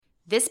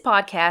This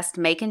podcast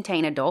may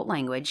contain adult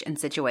language and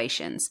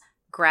situations,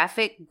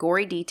 graphic,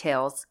 gory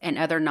details, and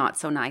other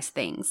not-so-nice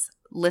things.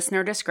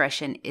 Listener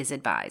discretion is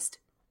advised.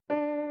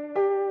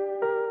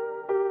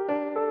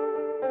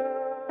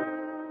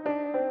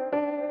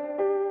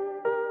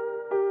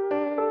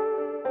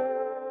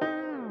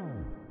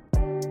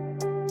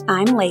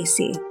 I'm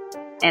Lacey.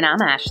 And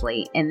I'm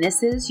Ashley, and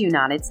this is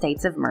United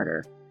States of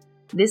Murder.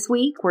 This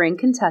week, we're in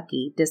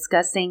Kentucky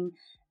discussing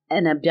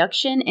an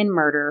abduction and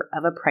murder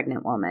of a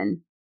pregnant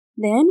woman.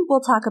 Then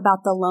we'll talk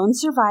about the lone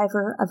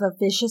survivor of a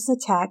vicious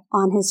attack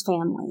on his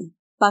family.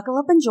 Buckle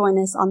up and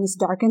join us on this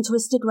dark and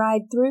twisted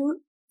ride through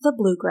the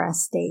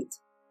Bluegrass State.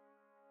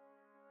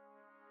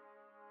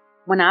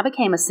 When I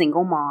became a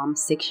single mom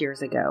 6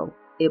 years ago,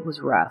 it was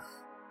rough.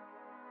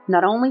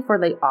 Not only for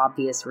the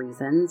obvious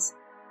reasons,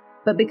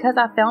 but because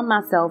I found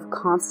myself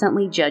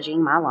constantly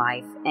judging my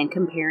life and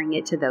comparing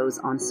it to those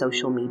on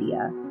social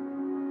media.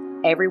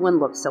 Everyone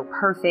looked so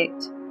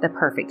perfect, the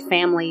perfect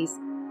families,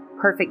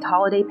 perfect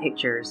holiday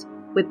pictures,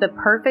 with the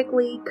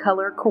perfectly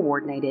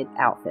color-coordinated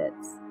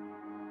outfits.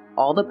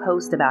 All the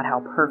posts about how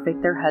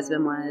perfect their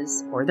husband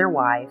was, or their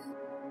wife,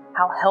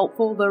 how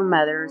helpful their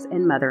mothers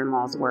and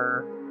mother-in-laws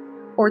were,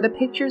 or the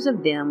pictures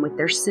of them with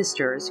their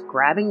sisters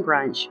grabbing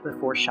brunch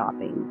before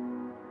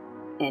shopping.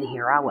 And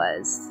here I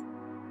was,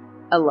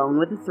 alone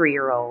with a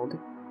 3-year-old.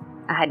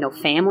 I had no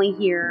family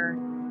here,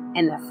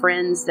 and the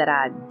friends that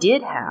I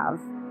did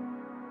have,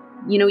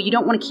 you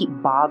don't want to keep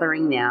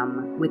bothering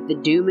them with the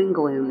doom and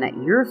gloom that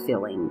you're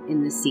feeling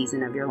in this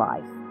season of your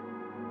life.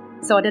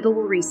 So I did a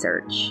little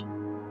research,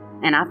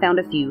 and I found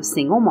a few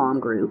single mom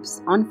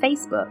groups on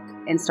Facebook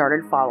and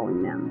started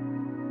following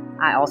them.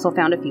 I also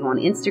found a few on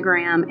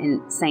Instagram,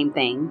 and same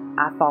thing.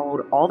 I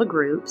followed all the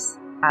groups.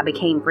 I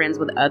became friends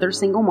with other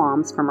single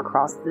moms from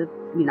across the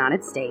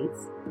United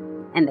States,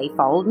 and they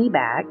followed me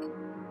back.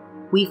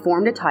 We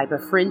formed a type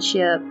of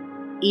friendship,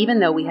 even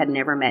though we had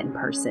never met in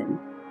person.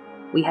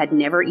 We had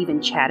never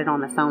even chatted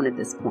on the phone at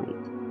this point.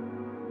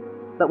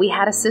 But we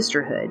had a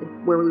sisterhood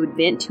where we would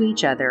vent to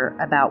each other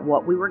about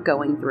what we were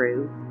going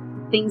through,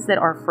 things that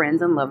our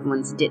friends and loved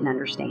ones didn't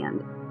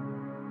understand.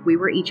 We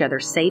were each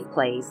other's safe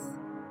place,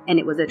 and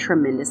it was a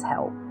tremendous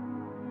help.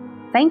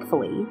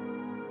 Thankfully,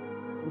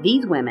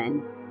 these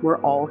women were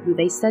all who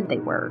they said they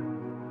were.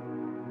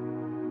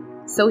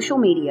 Social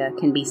media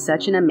can be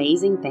such an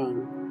amazing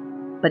thing,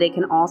 but it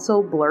can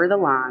also blur the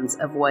lines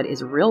of what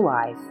is real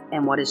life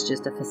and what is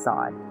just a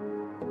facade.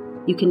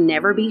 You can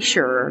never be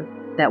sure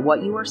that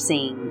what you are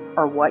seeing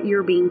or what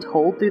you're being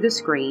told through the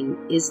screen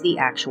is the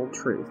actual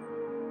truth.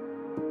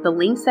 The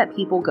links that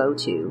people go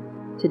to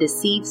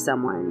deceive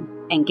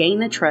someone and gain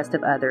the trust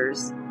of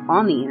others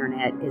on the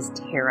internet is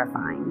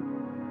terrifying.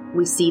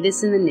 We see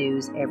this in the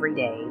news every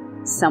day.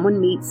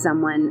 Someone meets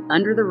someone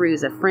under the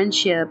ruse of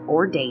friendship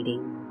or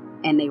dating,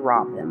 and they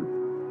rob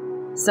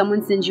them.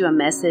 Someone sends you a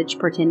message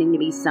pretending to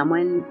be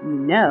someone you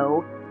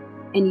know,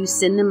 and you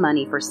send them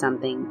money for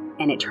something,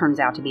 and it turns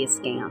out to be a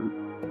scam.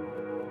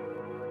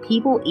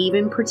 People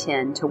even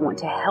pretend to want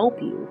to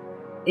help you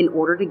in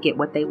order to get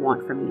what they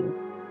want from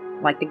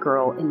you, like the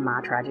girl in my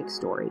tragic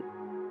story.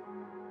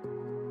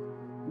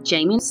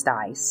 Jamie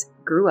Stice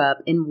grew up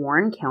in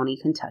Warren County,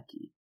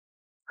 Kentucky.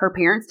 Her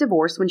parents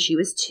divorced when she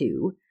was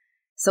 2,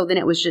 so then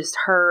it was just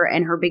her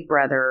and her big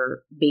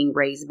brother being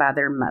raised by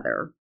their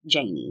mother,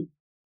 Janie.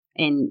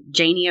 And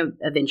Janie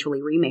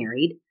eventually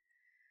remarried.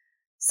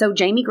 So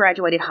Jamie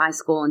graduated high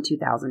school in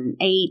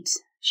 2008.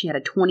 She had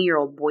a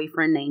 20-year-old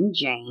boyfriend named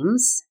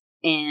James,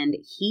 and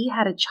he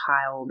had a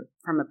child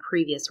from a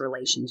previous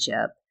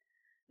relationship.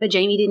 But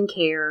Jamie didn't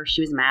care. She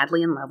was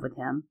madly in love with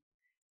him.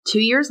 2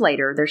 years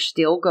later, they're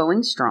still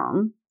going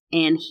strong,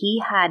 and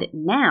he had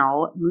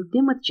now moved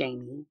in with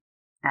Jamie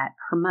at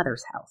her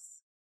mother's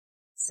house.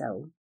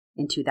 So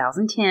in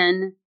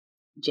 2010,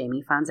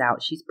 Jamie finds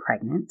out she's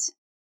pregnant.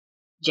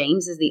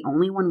 James is the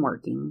only one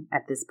working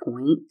at this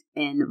point,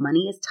 and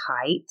money is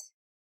tight,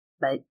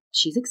 but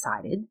she's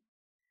excited.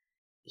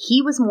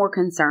 He was more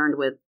concerned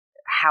with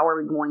how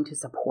are we going to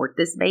support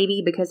this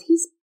baby, because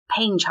he's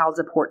paying child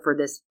support for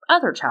this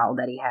other child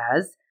that he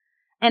has.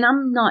 And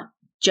I'm not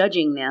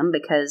judging them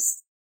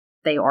because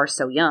they are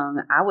so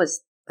young. I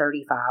was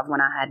 35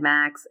 when I had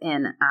Max,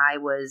 and I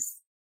was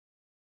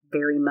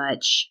very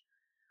much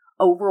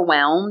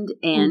overwhelmed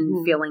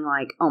and feeling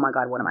like, oh my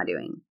God, what am I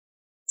doing?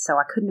 So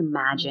I couldn't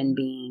imagine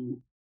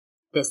being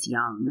this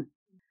young.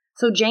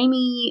 So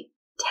Jamie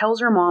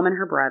tells her mom and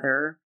her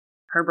brother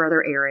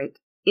Eric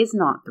is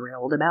not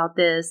thrilled about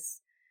this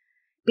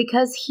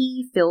because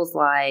he feels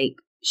like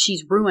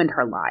she's ruined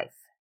her life.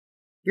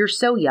 You're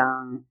so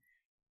young.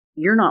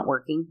 You're not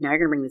working. Now you're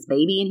going to bring this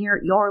baby in here.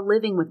 You're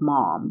living with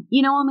mom.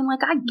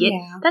 I get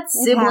that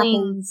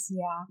sibling.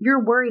 Yeah.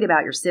 You're worried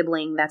about your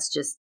sibling. That's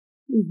just,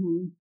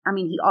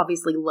 he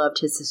obviously loved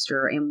his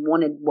sister and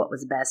wanted what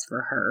was best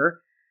for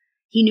her.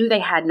 He knew they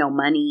had no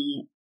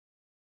money.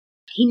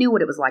 He knew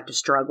what it was like to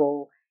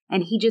struggle,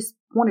 and he just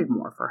wanted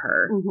more for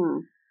her.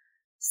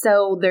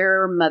 So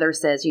their mother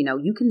says,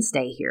 you can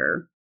stay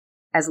here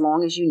as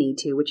long as you need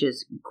to, which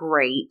is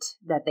great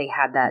that they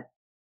had that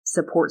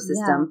support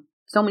system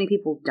So many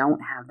people don't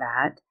have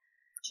that.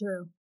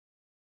 True.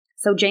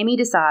 So Jamie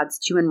decides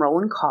to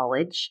enroll in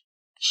college.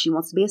 She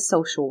wants to be a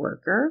social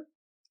worker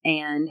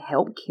and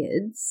help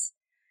kids.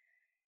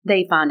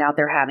 They find out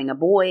they're having a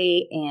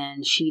boy,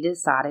 and she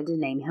decided to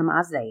name him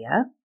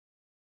Isaiah.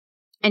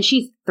 And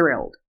she's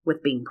thrilled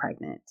with being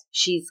pregnant.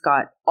 She's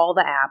got all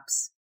the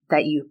apps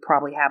that you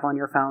probably have on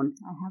your phone.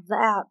 I have the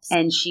apps.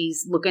 And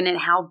she's looking at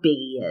how big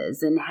he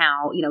is and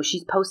how,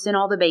 she's posting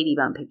all the baby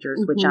bump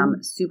pictures, which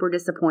I'm super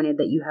disappointed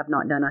that you have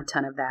not done a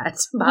ton of that,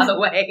 by the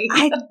way.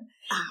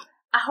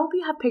 I hope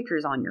you have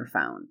pictures on your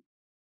phone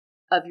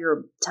of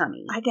your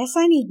tummy. I guess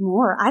I need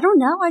more. I don't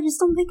know. I just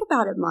don't think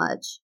about it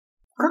much.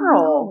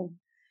 Girl.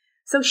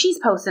 So she's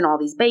posting all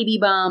these baby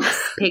bumps,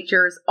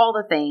 pictures, all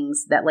the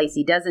things that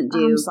Lacey doesn't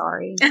do. I'm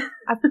sorry.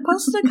 I've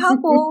posted a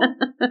couple.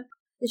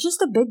 It's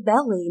just a big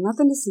belly.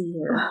 Nothing to see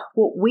here.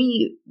 Well,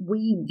 we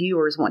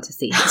viewers want to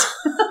see it.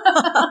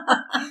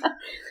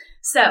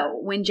 So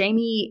when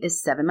Jamie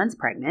is 7 months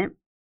pregnant,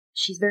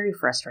 she's very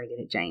frustrated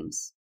at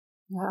James.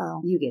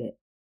 Oh. You get it.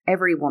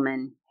 Every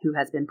woman who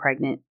has been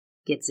pregnant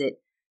gets it.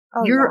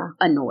 Oh, You're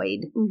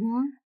annoyed.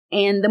 Mm-hmm.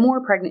 And the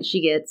more pregnant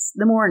she gets,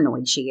 the more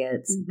annoyed she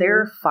gets. Mm-hmm.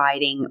 They're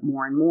fighting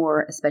more and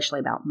more,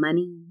 especially about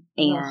money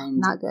and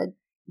not good.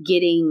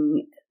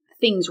 Getting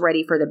things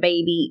ready for the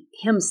baby,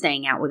 him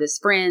staying out with his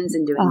friends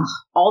and doing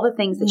all the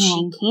things that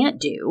she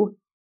can't do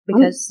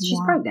because she's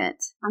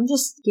pregnant. I'm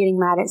just getting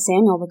mad at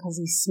Samuel because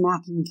he's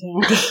smacking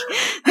candy.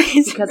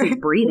 Because he's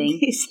breathing.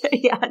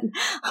 Yeah.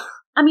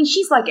 I mean,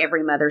 she's like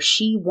every mother.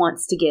 She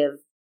wants to give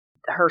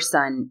her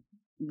son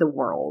the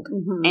world,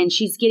 and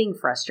she's getting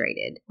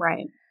frustrated.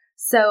 Right.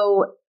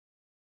 So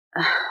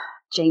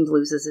James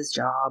loses his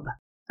job.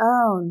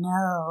 Oh,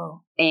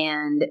 no.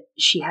 And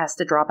she has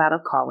to drop out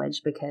of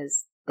college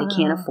because they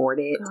can't afford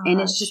it. Gosh.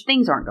 And it's just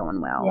things aren't going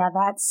well. Yeah,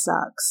 that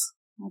sucks.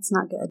 That's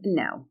not good.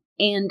 No.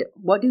 And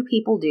what do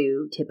people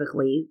do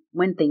typically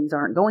when things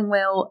aren't going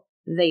well?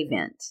 They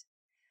vent.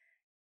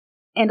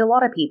 And a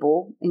lot of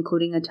people,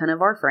 including a ton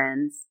of our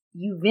friends,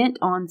 you vent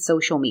on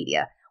social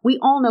media. We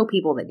all know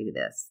people that do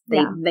this.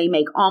 They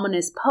make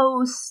ominous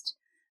posts.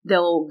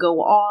 They'll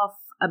go off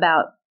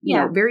about, you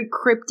know, very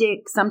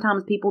cryptic.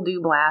 Sometimes people do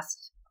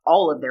blast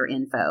all of their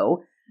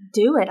info.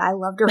 Do it. I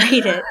love to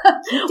read it.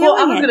 Well,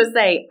 I was going to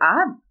say,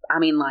 I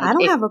mean, like, I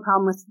don't have a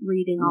problem with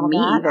reading all me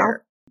that.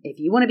 Either. If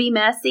you want to be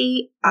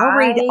messy, I'll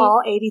read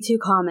all 82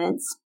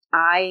 comments.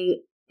 I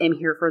am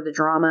here for the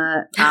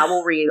drama. I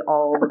will read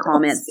all the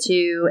comments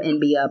too and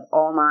be up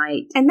all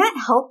night. And that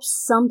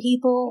helps some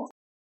people.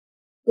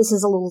 This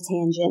is a little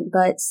tangent,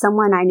 but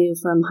someone I knew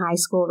from high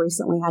school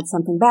recently had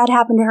something bad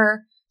happen to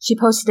her. She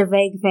posted a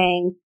vague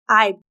thing.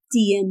 I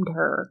DM'd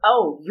her.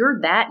 Oh,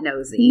 you're that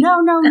nosy. No.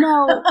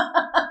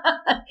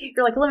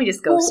 You're like, let me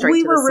just go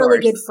straight to the source. We were really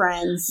good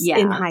friends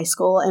in high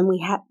school, and we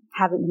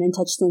haven't been in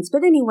touch since.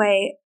 But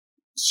anyway,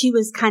 she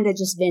was kind of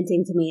just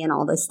venting to me and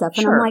all this stuff.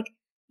 And I'm like,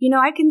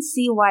 I can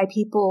see why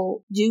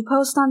people do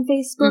post on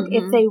Facebook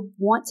if they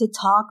want to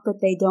talk, but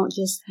they don't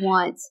just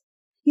want,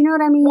 you know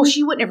what I mean? Well,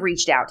 she wouldn't have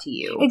reached out to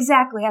you.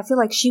 Exactly. I feel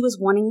like she was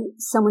wanting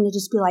someone to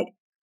just be like,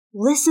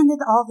 listen to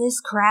all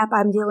this crap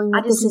I'm dealing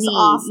with. This is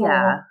awful.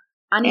 Yeah.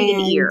 I need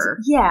an ear.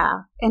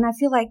 Yeah. And I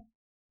feel like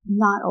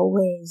not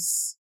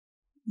always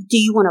do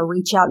you want to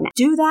reach out and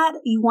do that.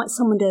 You want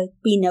someone to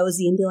be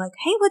nosy and be like,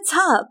 hey, what's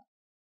up?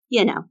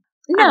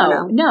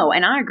 No.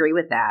 And I agree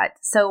with that.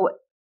 So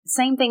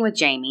same thing with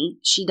Jamie.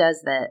 She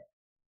does the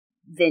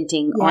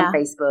venting on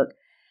Facebook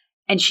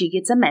and she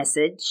gets a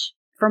message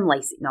from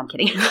Lacey. No, I'm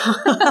kidding. Hey,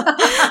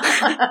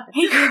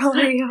 girl,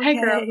 are you okay?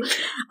 Hey, girl.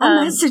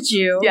 I'll message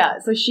you. Yeah.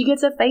 So she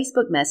gets a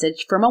Facebook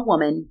message from a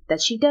woman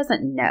that she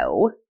doesn't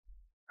know.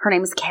 Her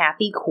name is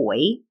Kathy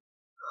Coy.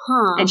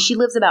 And she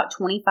lives about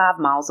 25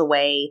 miles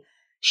away.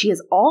 She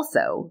is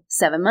also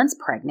 7 months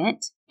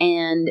pregnant.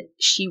 And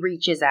she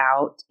reaches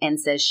out and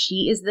says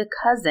she is the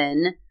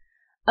cousin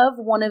of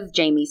one of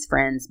Jamie's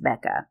friends,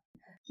 Becca.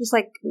 Just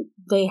like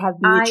they have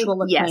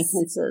mutual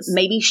acquaintances. Yes.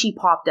 Maybe she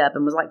popped up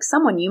and was like,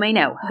 someone you may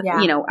know. Yeah.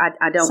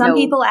 I don't know. Some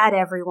people add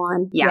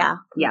everyone. Yeah.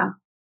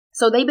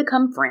 So they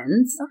become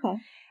friends. Okay.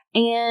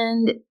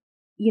 And,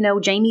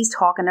 Jamie's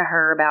talking to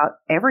her about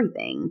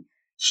everything.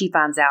 She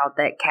finds out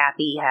that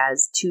Kathy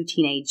has 2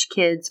 teenage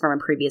kids from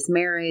a previous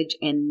marriage,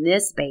 and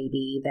this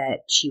baby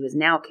that she was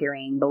now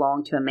carrying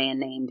belonged to a man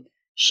named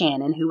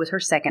Shannon, who was her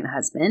second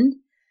husband.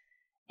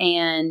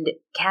 And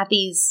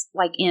Kathy's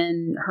like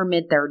in her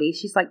mid-30s.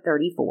 She's like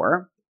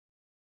 34.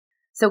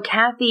 So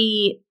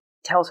Kathy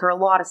tells her a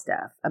lot of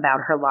stuff about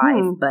her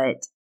life,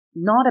 but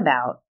not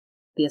about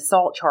the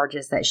assault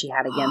charges that she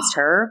had against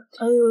her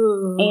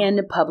and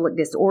public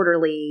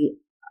disorderly.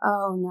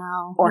 Oh,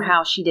 no. Or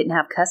how she didn't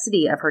have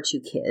custody of her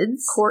 2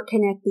 kids. Court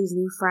connect these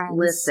new friends.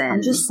 Listen.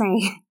 I'm just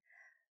saying.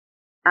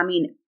 I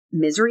mean,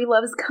 misery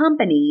loves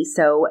company.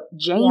 So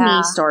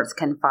Jamie starts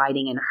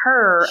confiding in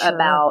her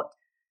about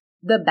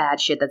the bad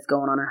shit that's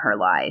going on in her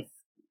life.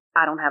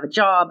 I don't have a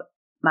job.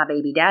 My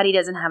baby daddy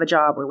doesn't have a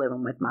job. We're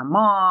living with my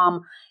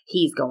mom.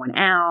 He's going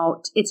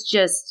out. It's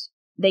just,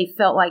 they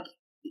felt like,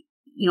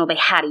 they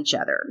had each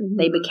other.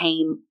 They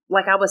became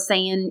like I was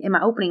saying in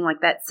my opening,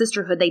 like that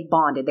sisterhood, they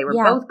bonded. They were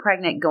both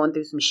pregnant, going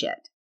through some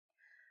shit.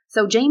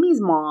 So Jamie's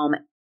mom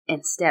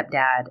and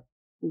stepdad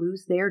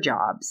lose their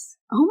jobs.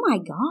 Oh my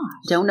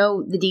gosh. Don't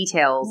know the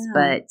details,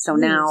 but so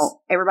now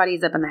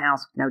everybody's up in the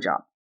house with no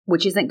job,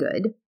 which isn't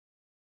good.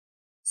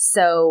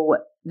 So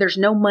there's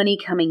no money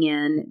coming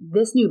in.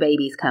 This new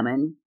baby's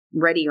coming,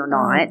 ready or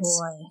not,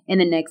 in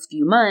the next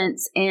few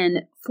months.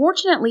 And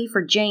fortunately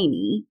for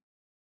Jamie,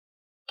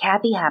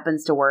 Kathy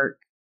happens to work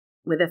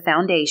with a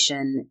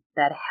foundation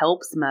that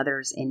helps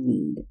mothers in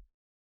need.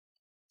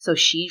 So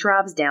she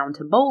drives down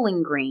to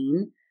Bowling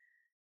Green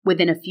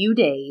within a few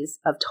days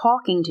of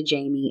talking to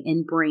Jamie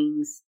and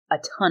brings a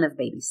ton of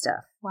baby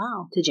stuff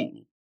to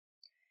Jamie.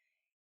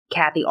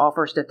 Kathy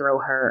offers to throw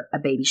her a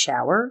baby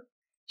shower.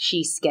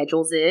 She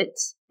schedules it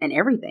and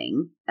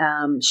everything.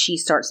 She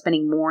starts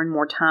spending more and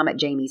more time at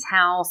Jamie's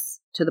house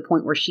to the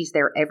point where she's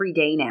there every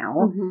day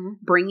now,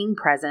 bringing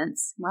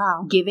presents,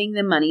 giving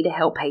them money to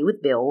help pay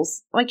with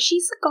bills. Like,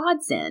 she's a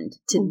godsend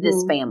to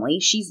this family.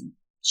 She's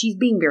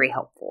being very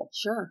helpful.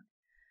 Sure.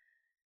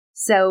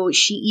 So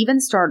she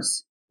even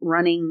starts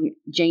running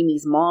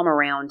Jamie's mom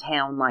around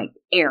town like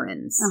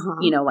errands,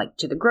 like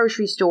to the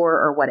grocery store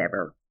or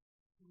whatever.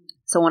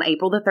 So on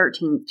April the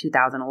 13th,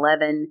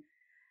 2011,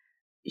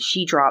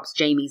 she drops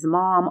Jamie's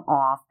mom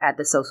off at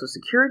the Social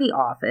Security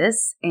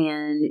office,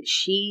 and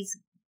she's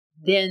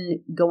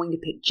then going to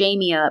pick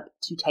Jamie up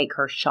to take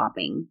her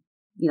shopping,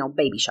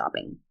 baby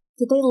shopping.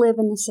 Did they live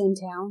in the same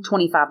town?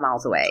 25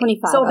 miles away.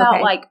 25, so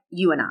about like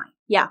you and I.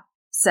 Yeah.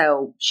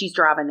 So she's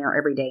driving there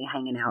every day,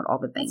 hanging out, all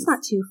the things. It's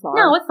not too far.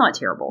 No, it's not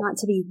terrible. Not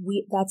to be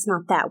that's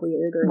not that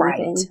weird or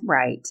anything.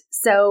 Right.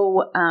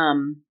 So a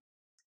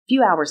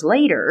few hours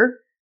later,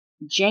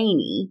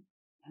 Janie,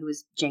 who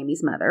is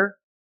Jamie's mother,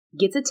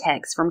 gets a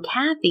text from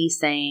Kathy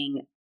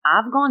saying,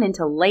 I've gone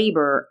into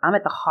labor. I'm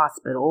at the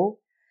hospital.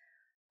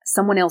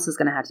 Someone else is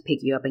going to have to pick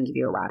you up and give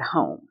you a ride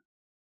home.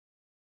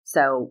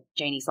 So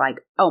Janie's like,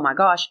 oh my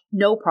gosh,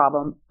 no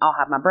problem. I'll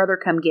have my brother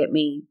come get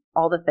me,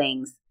 all the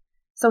things.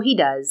 So he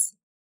does.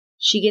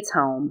 She gets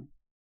home.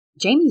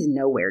 Jamie's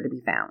nowhere to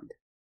be found.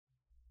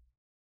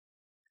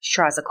 She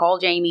tries to call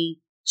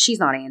Jamie. She's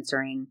not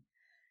answering.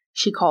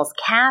 She calls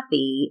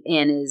Kathy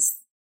and is,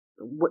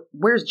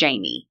 where's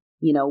Jamie?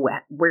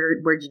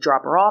 Where'd you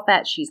drop her off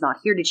at? She's not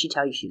here. Did she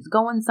tell you she was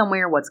going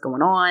somewhere? What's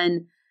going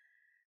on?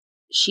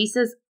 She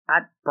says,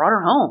 I brought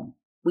her home.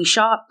 We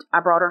shopped. I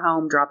brought her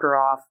home, dropped her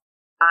off.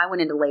 I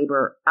went into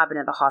labor. I've been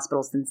at the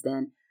hospital since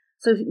then.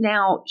 So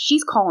now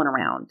she's calling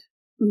around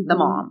the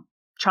mom,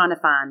 trying to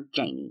find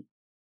Jamie.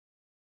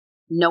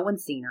 No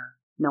one's seen her.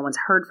 No one's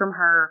heard from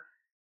her.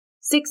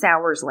 6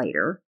 hours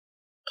later,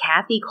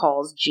 Kathy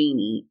calls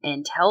Jeannie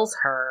and tells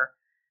her,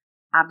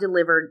 I've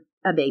delivered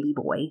a baby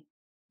boy.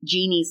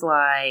 Jeannie's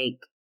like,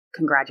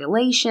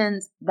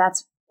 congratulations.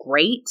 That's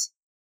great.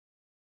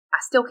 I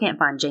still can't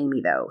find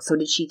Jamie, though. So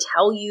did she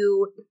tell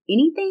you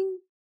anything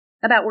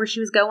about where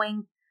she was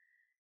going?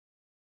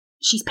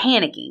 She's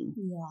panicking.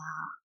 Yeah,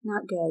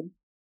 not good.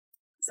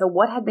 So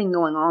what had been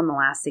going on the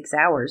last 6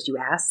 hours, you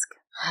ask?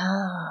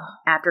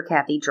 After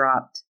Kathy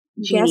dropped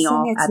Jeannie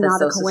off at the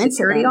Social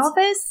Security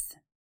office?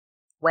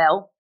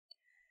 Well,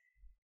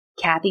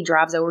 Kathy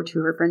drives over to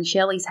her friend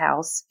Shelly's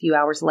house a few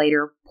hours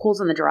later, pulls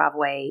in the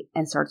driveway,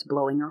 and starts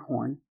blowing her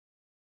horn.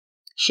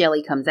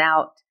 Shelly comes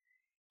out.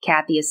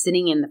 Kathy is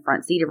sitting in the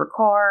front seat of her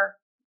car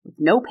with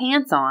no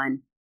pants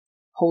on,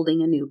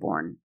 holding a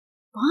newborn.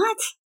 What?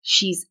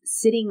 She's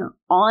sitting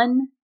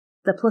on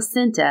the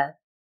placenta,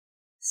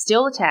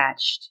 still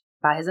attached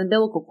by his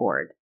umbilical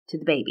cord to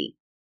the baby.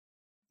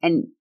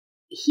 And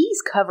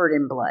he's covered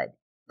in blood,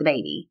 the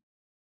baby,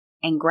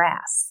 and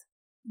grass.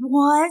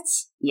 What?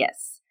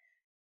 Yes.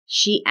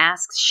 She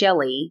asks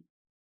Shelly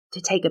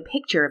to take a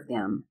picture of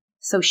them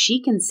so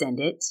she can send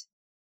it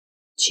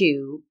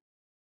to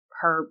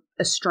her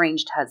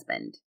estranged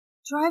husband.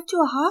 Drive to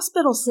a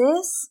hospital,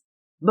 sis.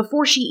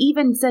 Before she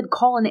even said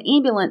call an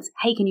ambulance,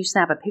 hey, can you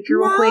snap a picture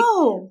real quick?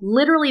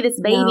 Literally,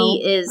 this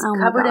baby is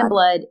covered in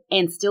blood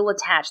and still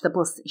attached.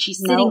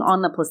 She's sitting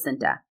on the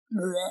placenta.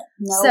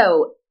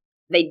 So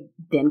they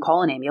then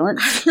call an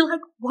ambulance. You're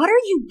like, what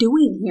are you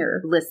doing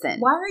here? Listen.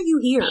 Why are you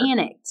here?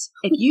 Panicked.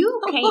 If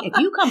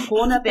you come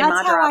pulling up in my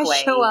driveway. That's how I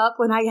show up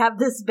when I have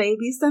this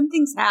baby.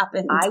 Something's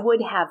happened. I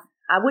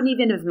wouldn't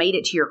even have made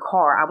it to your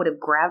car. I would have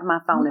grabbed my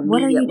phone immediately.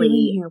 What are you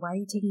doing here? Why are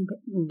you taking...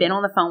 Been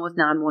on the phone with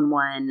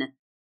 911.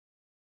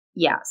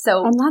 Yeah,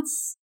 so... And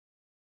that's...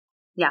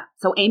 Yeah,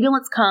 so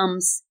ambulance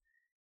comes.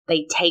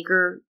 They take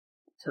her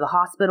to the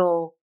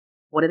hospital.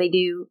 What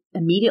do?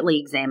 Immediately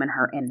examine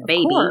her and the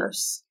baby. Of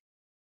course.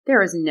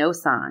 There is no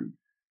sign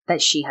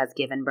that she has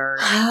given birth.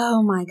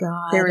 Oh, my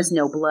God. There is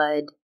no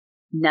blood.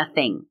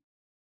 Nothing.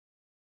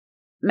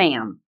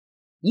 Ma'am,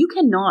 you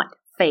cannot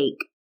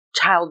fake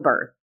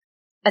childbirth.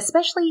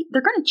 Especially,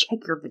 they're going to check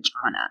your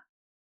vagina.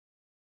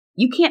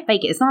 You can't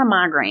fake it. It's not a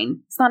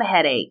migraine. It's not a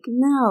headache.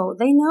 No,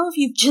 they know if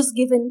you've just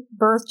given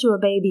birth to a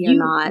baby or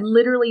not. You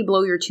literally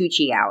blow your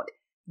Tucci out.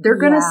 They're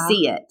going to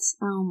see it.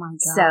 Oh, my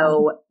God.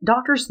 So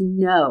doctors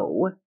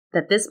know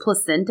that this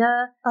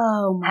placenta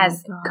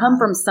has come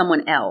from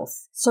someone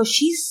else. So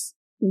she's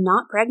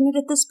not pregnant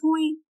at this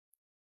point?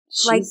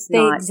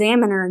 They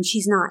examine her and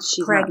she's not pregnant.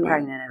 She's not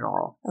pregnant at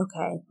all.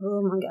 Okay.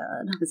 Oh my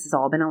God. This has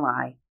all been a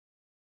lie.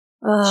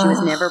 She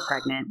was never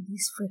pregnant.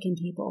 These freaking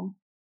people.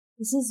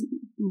 This is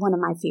one of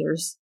my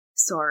fears.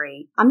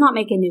 Sorry. I'm not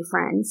making new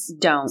friends.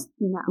 Don't.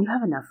 No. You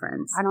have enough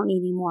friends. I don't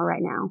need any more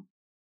right now.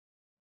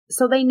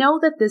 So they know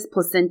that this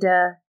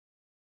placenta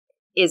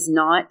is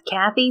not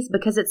Kathy's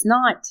because it's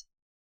not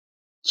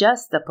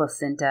just the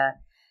placenta.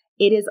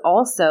 It is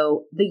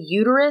also the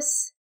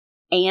uterus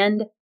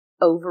and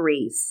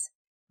ovaries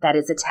that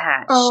is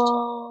attached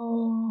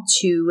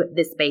to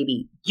this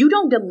baby. You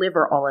don't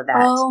deliver all of that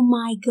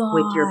my God.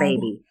 with your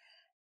baby.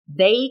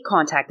 They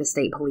contact the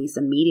state police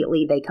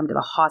immediately. They come to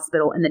the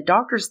hospital and the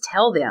doctors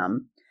tell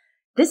them,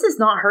 this is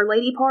not her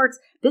lady parts.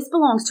 This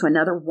belongs to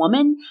another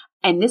woman.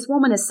 And this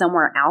woman is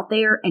somewhere out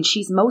there and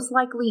she's most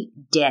likely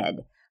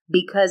dead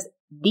because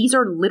these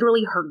are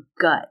literally her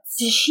guts.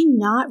 Does she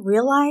not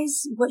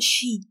realize what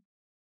she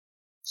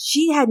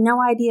had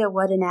no idea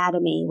what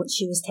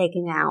she was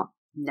taking out?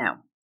 No.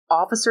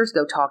 Officers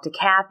go talk to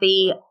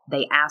Kathy.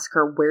 They ask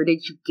her, where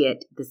did you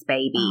get this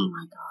baby? Oh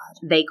my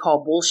God. They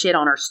call bullshit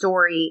on her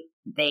story.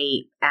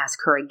 They ask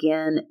her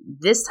again.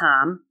 This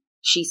time,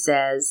 she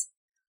says,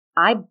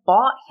 I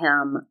bought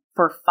him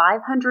for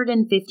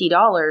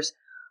 $550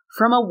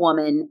 from a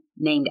woman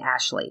named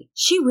Ashley.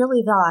 She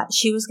really thought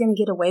she was going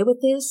to get away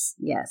with this?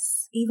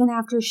 Yes. Even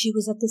after she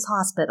was at this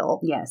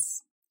hospital?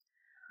 Yes.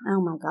 Oh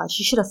my God.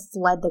 She should have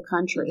fled the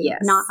country.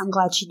 Yes. I'm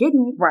glad she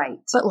didn't. Right.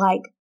 But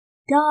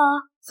duh.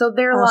 So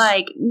they're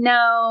like,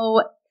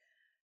 no.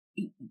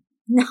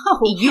 No.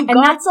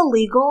 That's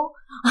illegal.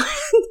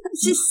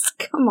 Just,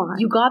 come on.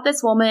 You got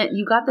this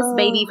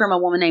baby from a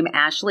woman named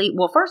Ashley.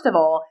 Well, first of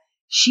all,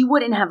 she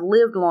wouldn't have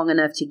lived long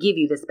enough to give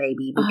you this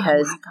baby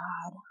because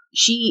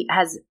she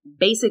has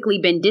basically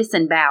been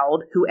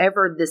disemboweled,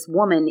 whoever this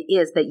woman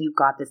is that you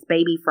got this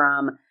baby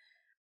from.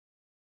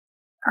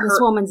 This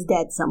woman's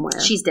dead somewhere.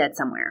 She's dead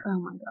somewhere. Oh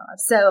my God.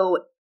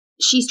 So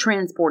she's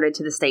transported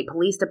to the state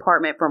police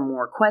department for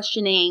more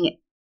questioning.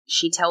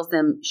 She tells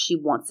them she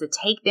wants to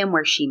take them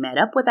where she met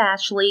up with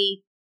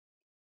Ashley,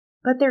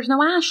 but there's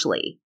no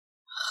Ashley.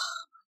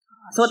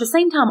 So at the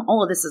same time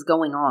all of this is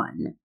going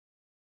on,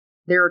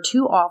 there are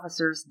 2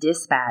 officers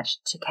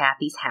dispatched to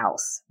Kathy's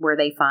house where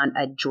they find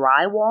a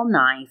drywall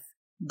knife,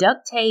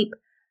 duct tape,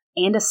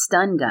 and a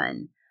stun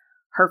gun.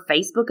 Her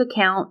Facebook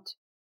account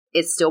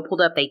is still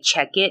pulled up. They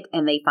check it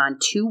and they find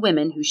 2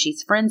 women who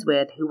she's friends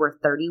with who were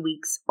 30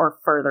 weeks or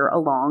further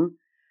along.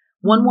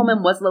 One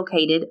woman was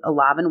located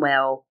alive and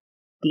well.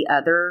 The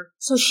other...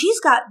 So she's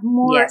got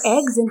more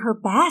eggs in her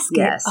basket.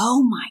 Yes.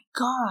 Oh my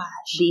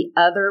gosh. The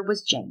other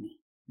was Jamie.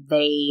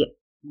 They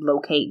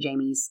locate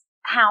Jamie's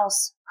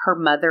house. Her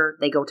mother,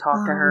 they go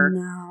talk to her.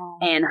 No.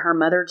 And her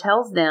mother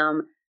tells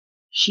them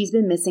she's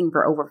been missing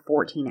for over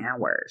 14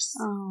 hours.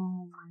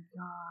 Oh my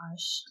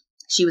gosh.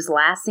 She was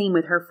last seen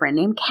with her friend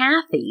named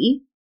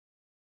Kathy.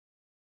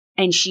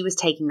 And she was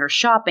taking her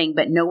shopping,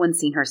 but no one's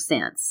seen her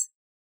since.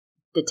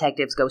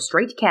 Detectives go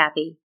straight to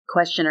Kathy,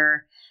 question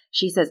her.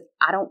 She says,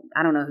 I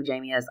don't know who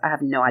Jamie is. I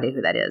have no idea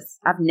who that is.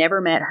 I've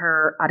never met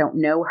her. I don't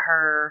know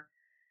her.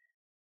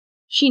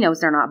 She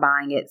knows they're not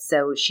buying it,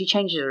 so she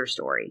changes her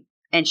story.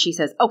 And she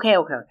says, okay.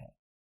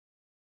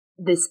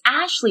 This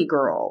Ashley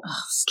girl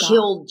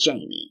killed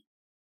Jamie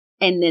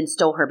and then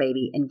stole her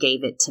baby and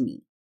gave it to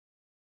me.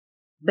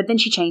 But then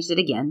she changed it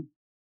again.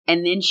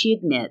 And then she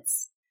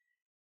admits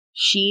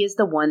she is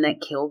the one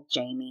that killed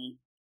Jamie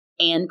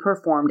and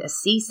performed a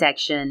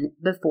C-section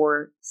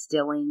before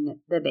stealing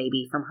the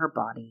baby from her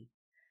body.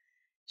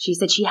 She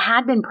said she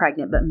had been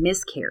pregnant but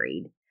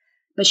miscarried,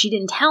 but she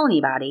didn't tell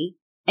anybody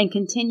and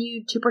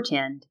continued to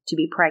pretend to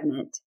be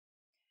pregnant.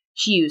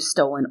 She used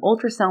stolen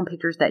ultrasound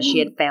pictures that she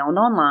had found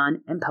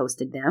online and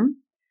posted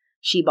them.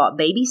 She bought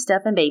baby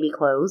stuff and baby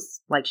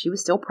clothes like she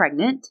was still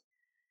pregnant,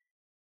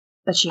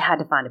 but she had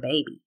to find a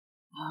baby.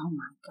 Oh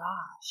my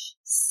gosh.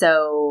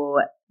 So...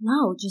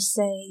 No, just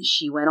say...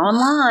 She went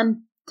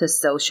online to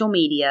social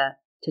media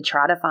to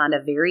try to find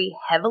a very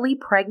heavily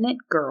pregnant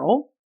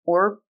girl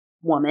or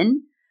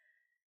woman.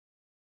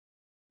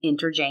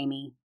 Enter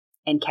Jamie.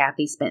 And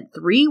Kathy spent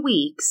 3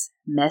 weeks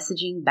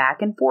messaging back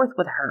and forth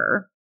with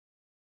her.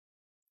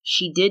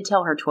 She did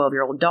tell her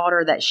 12-year-old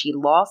daughter that she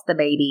lost the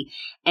baby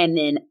and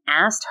then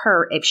asked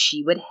her if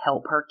she would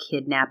help her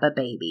kidnap a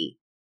baby.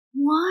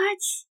 What?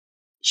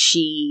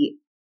 She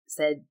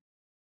said,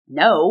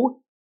 no.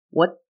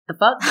 What the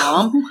fuck,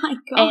 Mom? Oh my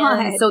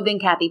God. And so then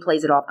Kathy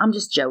plays it off. I'm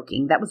just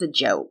joking. That was a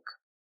joke.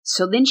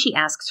 So then she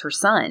asks her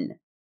son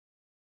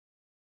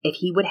if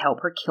he would help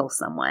her kill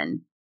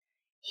someone.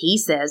 He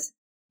says,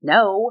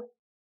 no.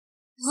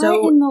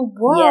 What in the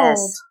world?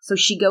 Yes. So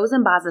she goes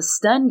and buys a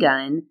stun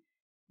gun,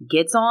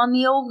 gets on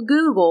the old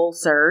Google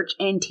search,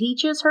 and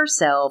teaches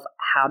herself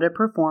how to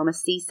perform a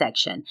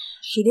C-section.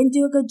 She didn't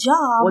do a good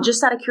job. Well,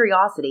 just out of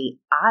curiosity,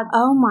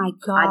 oh my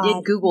God. I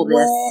did Google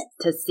this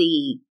to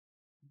see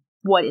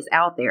what is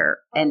out there.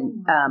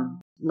 And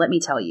let me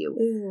tell you,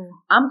 Ew.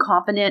 I'm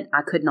confident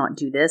I could not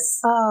do this,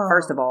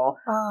 first of all,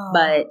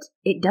 but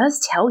it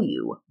does tell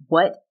you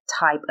what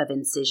type of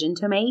incision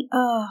to make,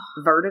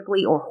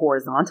 vertically or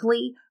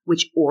horizontally,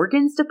 which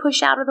organs to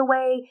push out of the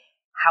way,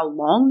 how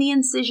long the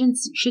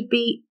incisions should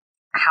be,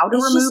 how to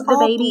remove the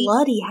baby. It's all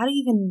bloody. How do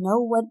you even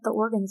know what the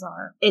organs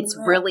are? It's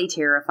really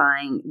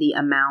terrifying, the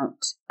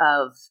amount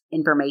of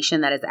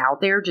information that is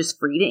out there just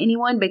free to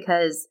anyone,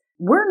 because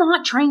we're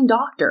not trained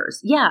doctors.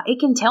 Yeah, it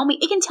can tell me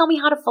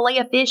how to fillet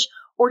a fish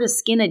or to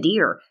skin a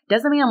deer.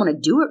 Doesn't mean I'm going to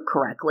do it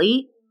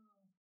correctly,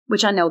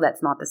 which I know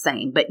that's not the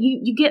same, but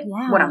you get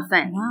what I'm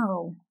saying.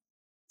 No.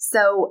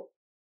 So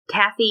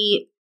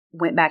Kathy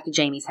went back to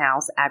Jamie's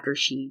house after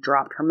she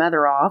dropped her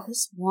mother off.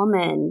 This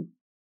woman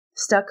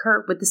stuck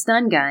her with the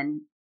stun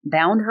gun,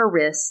 bound her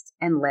wrist,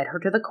 and led her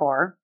to the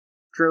car,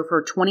 drove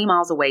her 20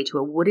 miles away to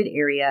a wooded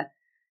area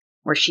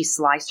where she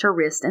sliced her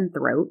wrist and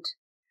throat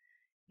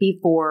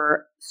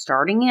before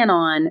starting in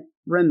on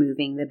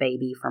removing the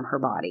baby from her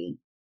body.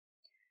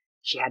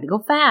 She had to go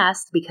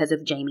fast because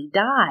if Jamie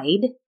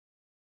died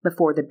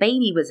before the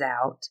baby was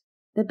out,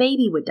 the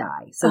baby would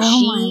die. So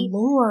she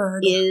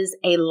is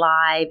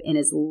alive and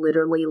is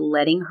literally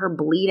letting her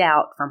bleed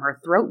out from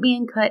her throat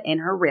being cut and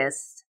her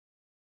wrist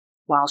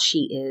while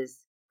she is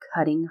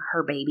cutting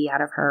her baby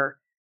out of her.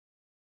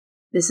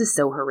 This is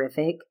so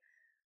horrific.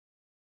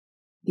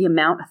 The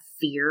amount of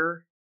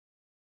fear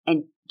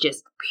and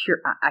just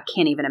pure, I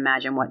can't even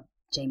imagine what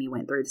Jamie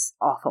went through. It's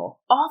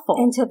awful. Awful.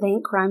 And to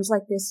think crimes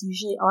like this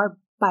usually are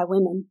by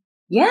women.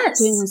 Yes.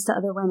 Doing this to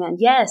other women.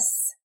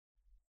 Yes.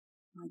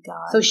 Oh my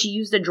God. So she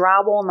used a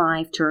drywall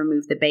knife to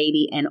remove the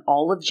baby and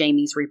all of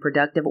Jamie's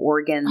reproductive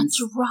organs.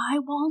 A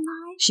drywall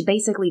knife? She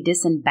basically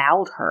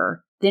disemboweled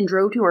her, then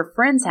drove to her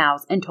friend's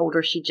house and told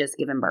her she'd just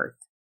given birth.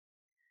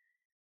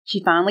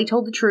 She finally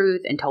told the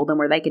truth and told them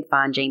where they could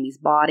find Jamie's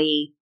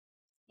body.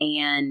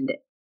 And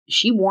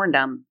she warned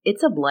them,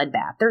 it's a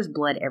bloodbath. There's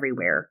blood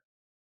everywhere.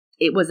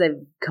 It was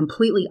a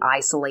completely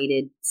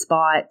isolated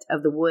spot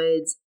of the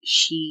woods.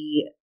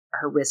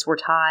 Her wrists were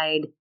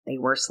tied. They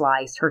were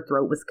sliced. Her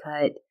throat was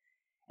cut.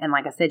 And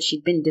like I said,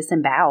 she'd been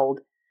disemboweled.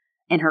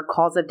 And her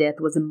cause of death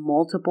was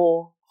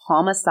multiple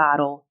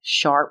homicidal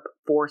sharp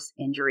force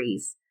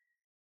injuries.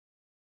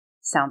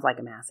 Sounds like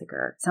a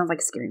massacre. Sounds like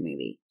a scary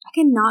movie. I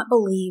cannot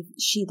believe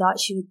she thought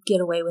she would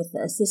get away with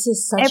this. This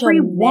is such a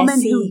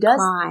messy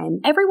crime.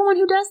 Every woman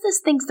who does this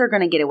thinks they're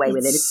going to get away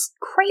with it. It's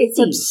crazy. It's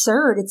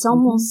absurd. It's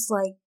almost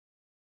like,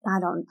 I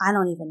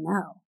don't even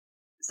know.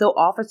 So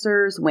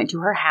officers went to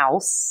her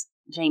house,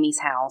 Jamie's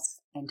house,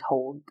 and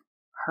told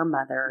her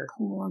mother,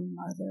 poor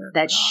mother,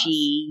 that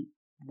she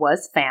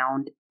was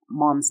found.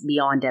 Mom's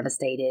beyond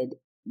devastated.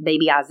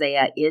 Baby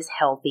Isaiah is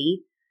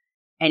healthy,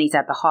 and he's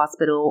at the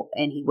hospital,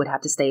 and he would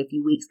have to stay a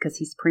few weeks because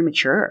he's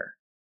premature.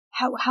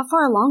 How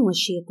far along was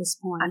she at this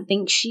point? I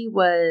think she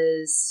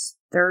was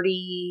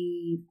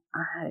 30. I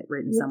had it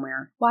written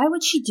somewhere. Why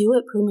would she do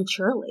it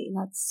prematurely?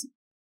 That's,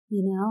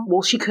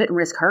 Well, she couldn't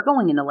risk her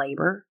going into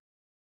labor.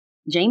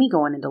 Jamie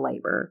going into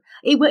labor.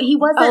 He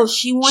wasn't. Oh,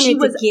 she wanted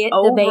to get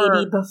the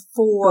baby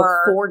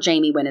before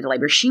Jamie went into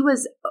labor. She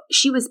was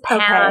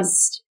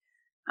past.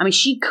 Okay. I mean,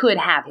 she could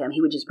have him.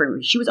 He would just bring.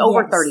 She was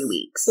over 30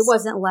 weeks. It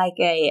wasn't like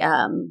a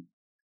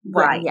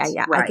right.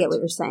 Yeah. Right. I get what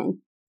you're saying.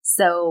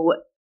 So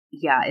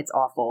yeah, it's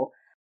awful.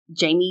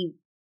 Jamie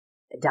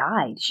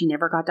died. She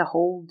never got to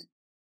hold.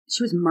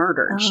 She was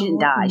murdered. She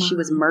didn't die. She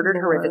was murdered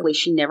horrifically.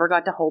 She never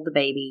got to hold the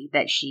baby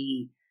that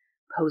she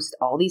post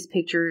all these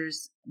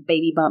pictures,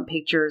 baby bump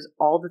pictures,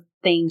 all the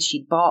things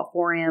she'd bought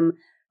for him.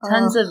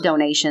 Tons of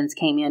donations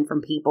came in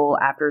from people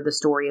after the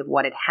story of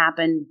what had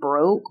happened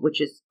broke,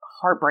 which is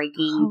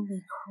heartbreaking. Holy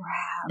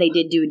crap. They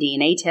did do a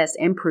DNA test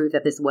and prove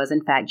that this was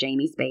in fact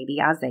Jamie's baby,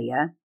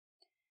 Isaiah.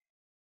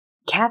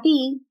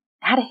 Kathy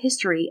had a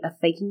history of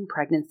faking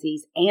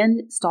pregnancies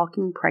and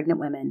stalking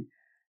pregnant women.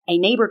 A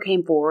neighbor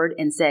came forward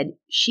and said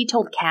she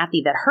told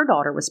Kathy that her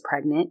daughter was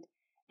pregnant,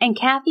 and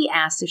Kathy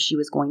asked if she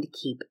was going to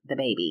keep the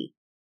baby.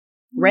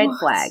 Red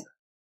flag.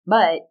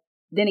 But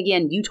then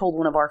again, you told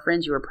one of our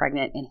friends you were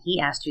pregnant, and he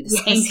asked you the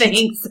same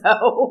thing.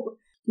 So,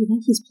 do you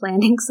think he's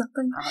planning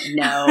something?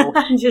 No,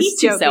 he's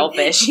too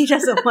selfish. He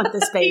doesn't want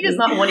this baby. He does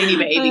not want any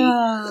baby.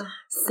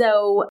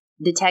 So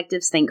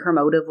detectives think her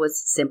motive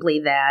was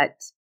simply that,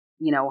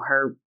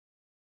 her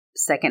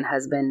second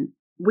husband,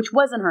 which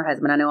wasn't her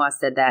husband. I know I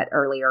said that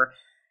earlier.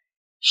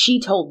 She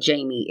told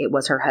Jamie it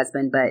was her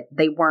husband, but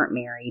they weren't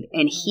married,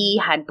 and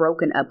he had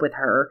broken up with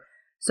her.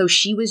 So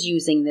she was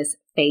using this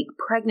fake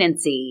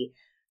pregnancy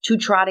to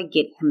try to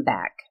get him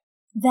back.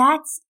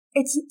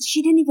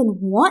 She didn't even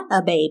want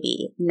a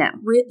baby. No.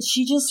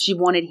 She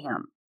wanted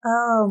him.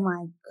 Oh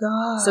my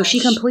gosh. So she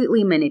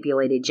completely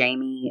manipulated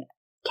Jamie.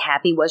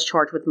 Kathy was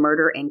charged with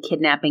murder and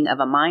kidnapping of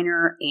a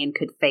minor and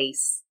could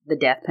face the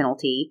death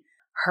penalty.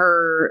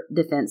 Her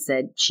defense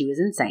said she was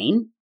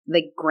insane.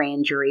 The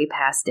grand jury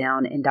passed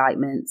down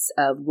indictments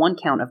of 1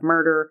 count of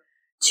murder,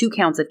 2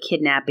 counts of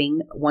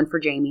kidnapping, 1 for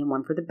Jamie and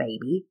 1 for the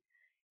baby,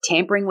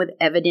 tampering with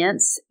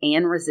evidence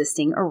and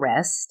resisting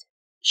arrest.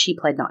 She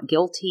pled not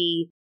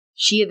guilty.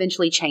 She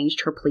eventually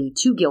changed her plea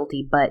to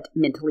guilty but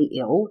mentally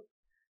ill.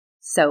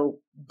 So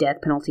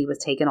death penalty was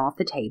taken off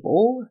the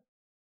table.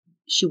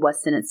 She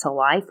was sentenced to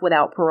life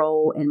without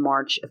parole in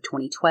March of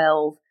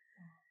 2012.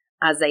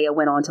 Isaiah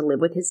went on to live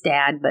with his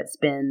dad, but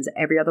spends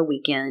every other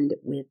weekend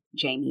with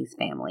Jamie's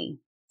family.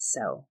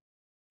 So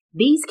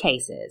these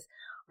cases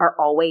are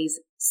always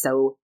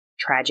so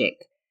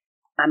tragic.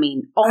 I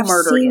mean, I've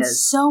seen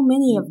so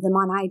many of them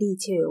on ID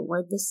too.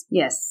 Where this,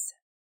 yes,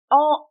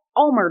 all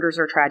murders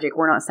are tragic.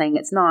 We're not saying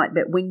it's not,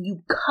 but when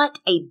you cut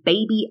a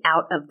baby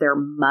out of their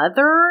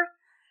mother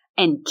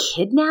and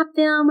kidnap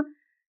them,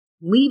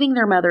 leaving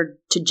their mother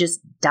to just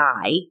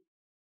die,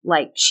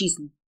 like she's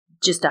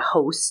just a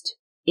host,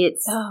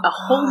 it's a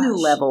whole new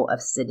level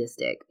of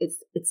sadistic.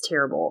 It's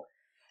terrible,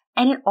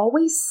 and it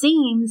always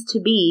seems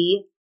to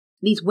be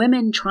these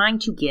women trying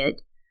to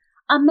get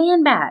a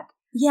man back.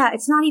 Yeah,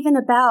 it's not even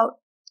about,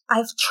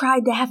 I've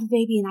tried to have a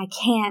baby and I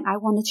can't. I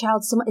want a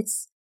child.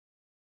 It's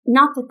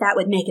not that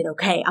would make it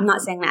okay. I'm not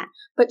saying that.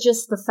 But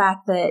just the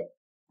fact that,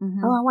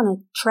 I want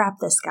to trap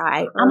this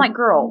guy. I'm like,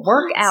 girl,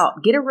 work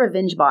out. Get a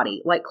revenge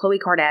body like Khloe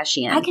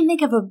Kardashian. I can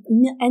think of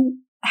and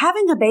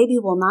having a baby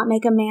will not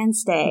make a man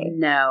stay.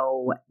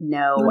 No.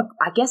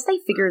 I guess they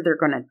figure they're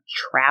going to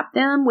trap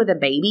them with a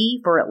baby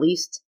for at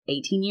least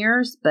 18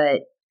 years,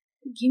 but.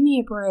 Give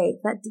me a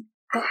break. That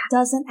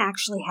doesn't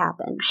actually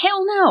happen.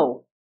 Hell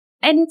no.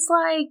 And it's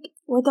like,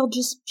 or they'll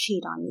just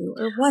cheat on you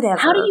or whatever.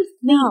 How do you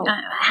think?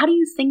 How do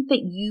you think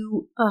that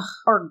you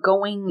are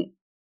going?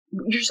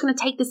 You're just going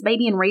to take this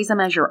baby and raise him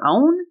as your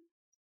own,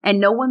 and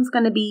no one's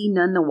going to be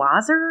none the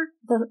wiser.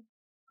 The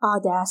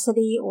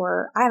audacity,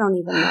 or I don't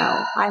even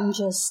know. I'm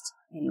just,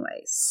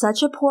 anyways,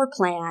 such a poor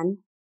plan.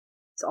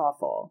 It's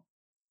awful.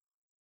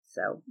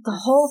 So the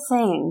whole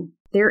thing.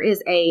 There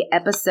is a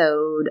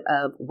episode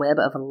of Web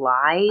of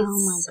Lies.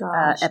 Oh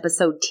my gosh.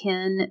 Episode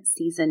 10,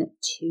 season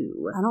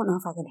 2. I don't know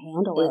if I could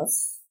handle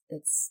it.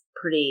 It's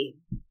pretty,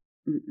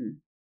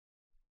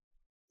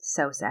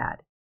 so sad.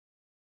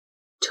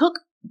 Took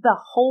the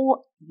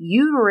whole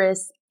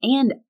uterus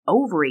and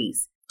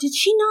ovaries. Did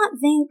she not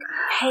think,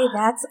 hey,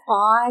 that's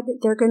odd,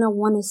 they're going to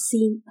want to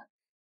see?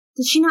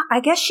 Did she not? I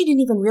guess she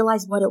didn't even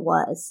realize what it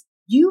was.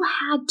 You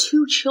had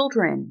 2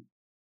 children.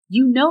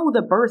 You know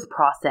the birth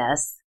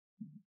process.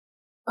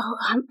 Oh,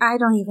 I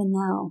don't even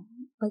know.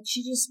 Like,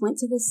 she just went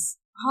to this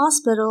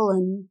hospital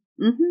and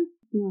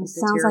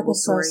sounds like a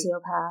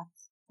sociopath.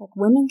 Like,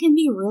 women can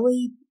be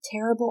really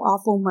terrible,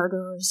 awful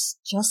murderers,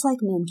 just like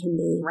men can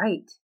be.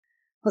 Right.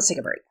 Let's take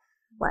a break.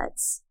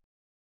 Let's.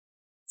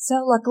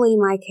 So, luckily,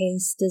 my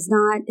case does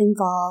not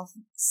involve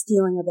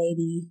stealing a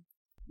baby.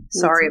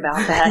 Sorry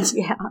about that.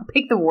 Yeah.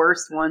 Pick the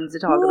worst ones to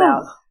talk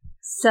about.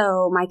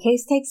 So, my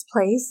case takes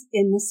place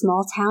in the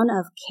small town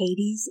of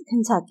Cadiz,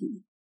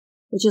 Kentucky,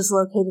 which is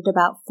located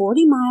about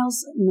 40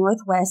 miles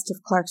northwest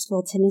of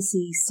Clarksville,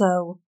 Tennessee,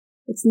 so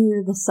it's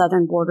near the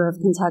southern border of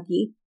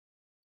Kentucky.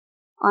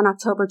 On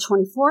October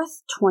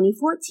 24th,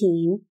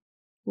 2014,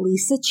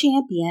 Lisa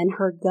Champion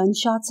heard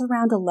gunshots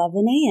around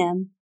 11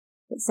 a.m.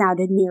 that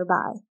sounded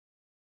nearby.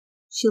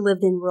 She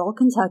lived in rural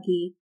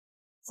Kentucky,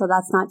 so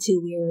that's not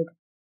too weird.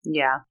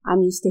 Yeah.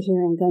 I'm used to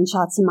hearing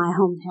gunshots in my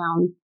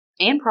hometown.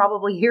 And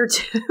probably here,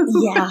 too.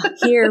 Yeah,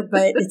 here,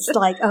 but it's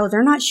like, oh,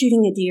 they're not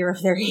shooting a deer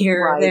if they're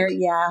here.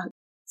 Right.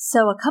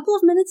 So a couple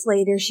of minutes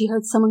later, she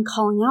heard someone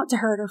calling out to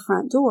her at her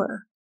front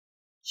door.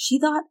 She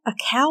thought a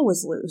cow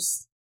was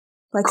loose.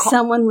 Like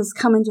someone was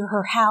coming to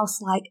her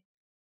house like...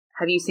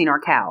 Have you seen our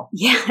cow?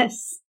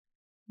 Yes.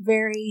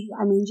 Very,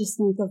 just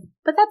think of...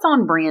 But that's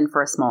on brand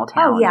for a small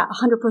town. Oh, yeah,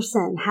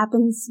 100%.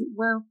 Happens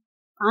where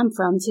I'm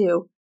from,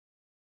 too.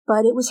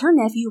 But it was her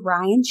nephew,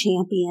 Ryan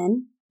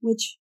Champion,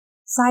 which,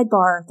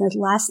 sidebar, the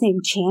last name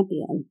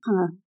Champion, kind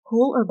of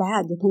cool or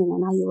bad, depending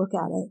on how you look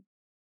at it.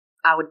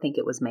 I would think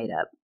it was made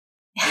up.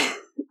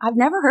 I've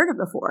never heard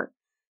it before.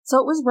 So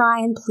it was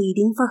Ryan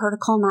pleading for her to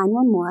call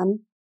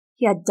 911.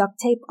 He had duct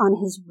tape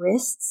on his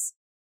wrists.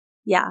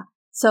 Yeah.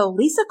 So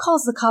Lisa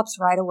calls the cops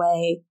right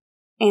away,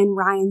 and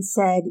Ryan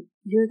said,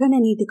 you're going to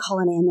need to call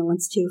an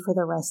ambulance too for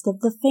the rest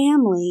of the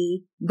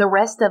family. The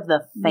rest of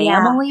the family?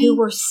 Yeah, who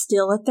were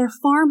still at their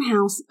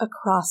farmhouse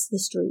across the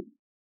street.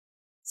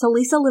 So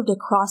Lisa lived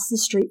across the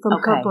street from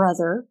her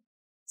brother,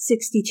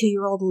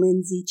 62-year-old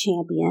Lindsay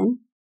Champion,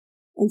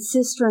 and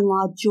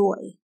sister-in-law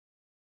Joy,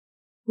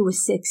 who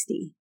was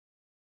 60.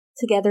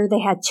 Together,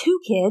 they had 2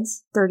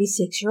 kids,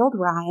 36-year-old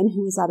Ryan,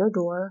 who was at her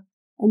door,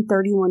 and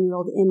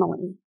 31-year-old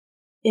Emily.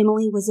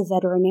 Emily was a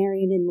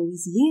veterinarian in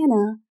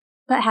Louisiana,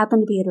 but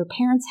happened to be at her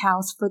parents'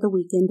 house for the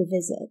weekend to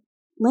visit.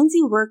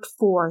 Lindsay worked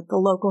for the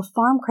local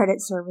Farm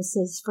Credit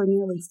Services for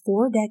nearly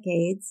 4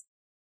 decades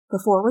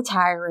before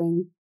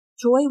retiring.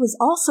 Joy was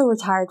also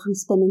retired from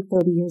spending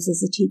 30 years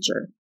as a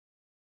teacher.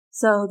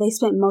 So they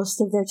spent most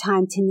of their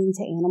time tending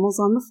to animals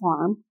on the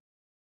farm.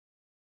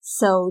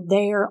 So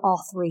they're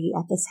all 3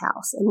 at this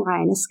house, and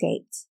Ryan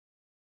escaped.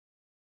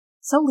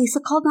 So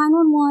Lisa called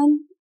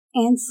 911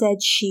 and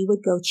said she would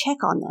go check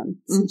on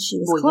them since she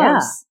was close. Yeah.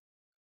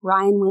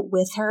 Ryan went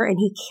with her, and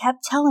he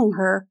kept telling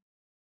her,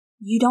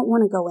 you don't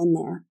want to go in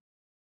there.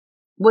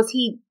 Was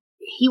he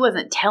he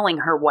wasn't telling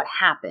her what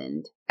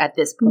happened at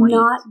this point.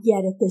 Not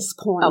yet at this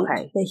point.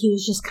 Okay. But he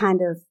was just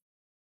kind of,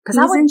 he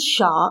was in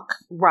shock.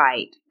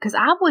 Right. Because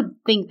I would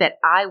think that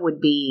I would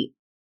be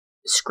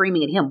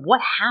screaming at him,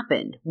 what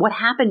happened? What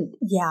happened?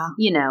 Yeah.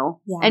 You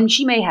know? Yeah. And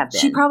she may have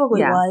been. She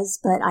probably was,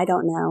 but I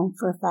don't know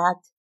for a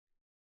fact.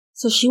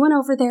 So she went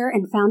over there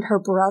and found her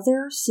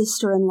brother,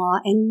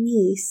 sister-in-law, and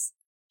niece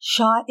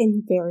shot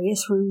in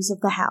various rooms of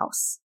the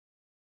house.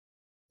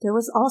 There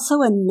was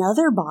also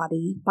another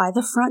body by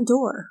the front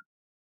door.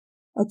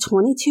 A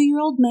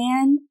 22-year-old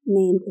man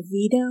named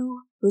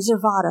Vito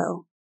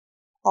Riservato.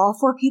 All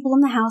 4 people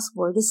in the house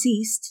were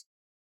deceased,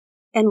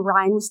 and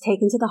Ryan was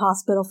taken to the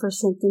hospital for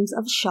symptoms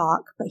of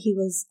shock, but he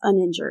was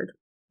uninjured.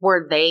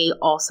 Were they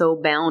also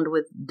bound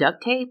with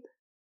duct tape?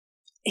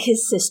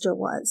 His sister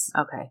was.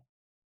 Okay.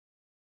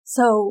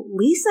 So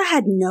Lisa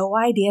had no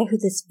idea who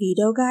this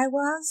Vito guy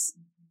was,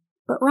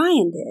 but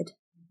Ryan did.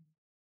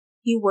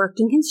 He worked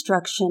in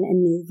construction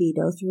and knew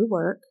Vito through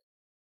work.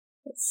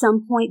 At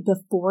some point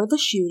before the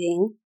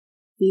shooting,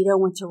 Vito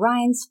went to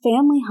Ryan's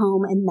family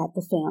home and met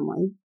the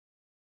family.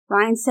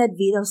 Ryan said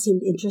Vito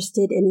seemed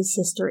interested in his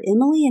sister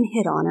Emily and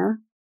hit on her.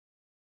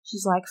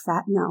 She's like,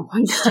 fat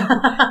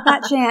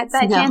chance.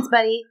 Fat chance,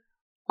 buddy.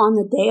 On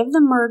the day of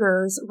the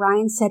murders,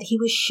 Ryan said he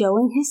was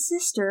showing his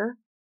sister,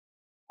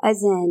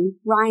 as in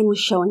Ryan was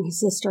showing his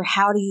sister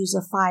how to use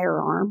a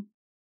firearm.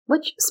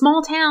 Which,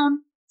 small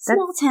town.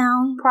 Small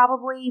town.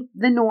 Probably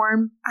the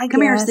norm.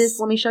 Come here, sis.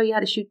 Let me show you how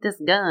to shoot this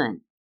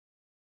gun.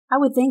 I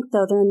would think,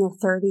 though, they're in their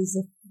 30s.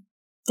 If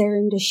they're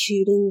into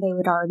shooting, they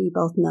would already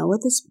both know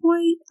at this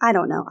point. I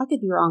don't know. I could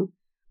be wrong.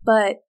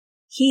 But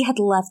he had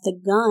left the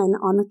gun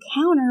on the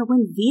counter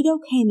when Vito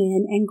came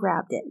in and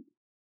grabbed it.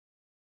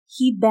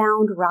 He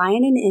bound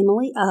Ryan and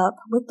Emily up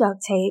with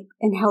duct tape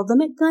and held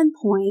them at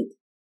gunpoint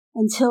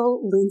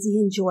until Lindsay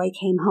and Joy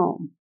came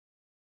home.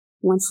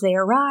 Once they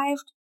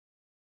arrived,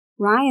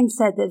 Ryan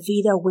said that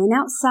Vito went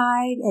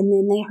outside and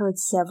then they heard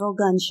several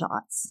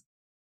gunshots.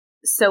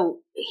 So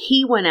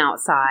he went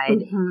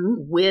outside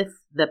with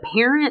the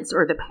parents,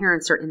 or the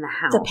parents are in the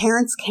house? The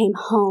parents came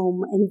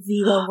home and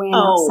Vito ran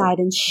outside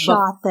and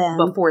shot them.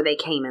 Before they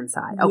came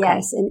inside. Okay.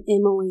 Yes, and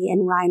Emily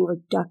and Ryan were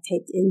duct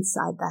taped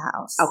inside the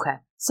house. Okay.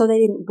 So they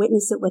didn't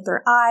witness it with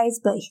their eyes,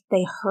 but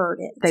they heard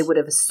it. They would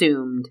have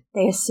assumed.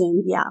 They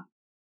assumed, yeah.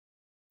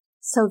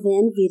 So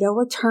then Vito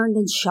returned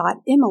and shot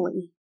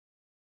Emily.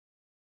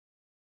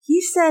 He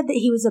said that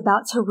he was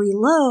about to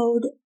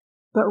reload,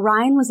 but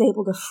Ryan was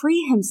able to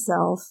free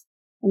himself,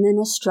 and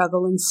then a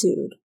struggle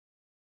ensued.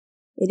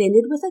 It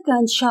ended with a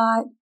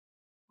gunshot.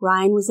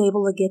 Ryan was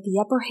able to get the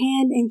upper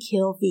hand and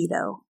kill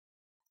Vito.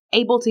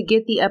 Able to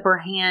get the upper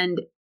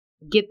hand,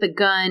 get the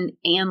gun,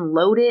 and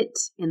load it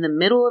in the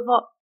middle of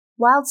a...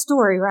 Wild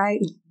story, right?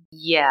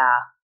 Yeah.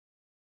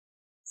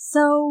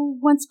 So,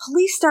 once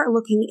police start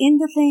looking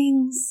into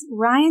things,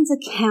 Ryan's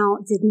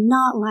account did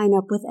not line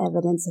up with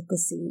evidence at the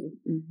scene.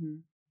 Mm-hmm.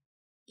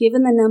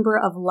 Given the number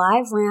of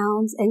live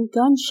rounds and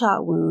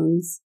gunshot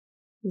wounds,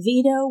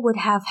 Vito would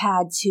have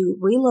had to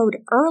reload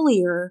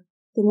earlier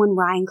than when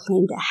Ryan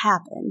claimed it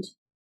happened.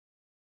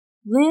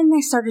 Then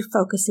they started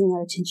focusing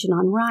their attention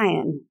on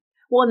Ryan.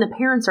 Well, and the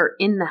parents are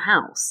in the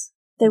house.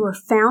 They were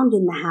found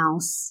in the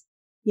house.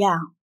 Yeah,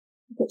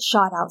 but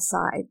shot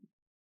outside.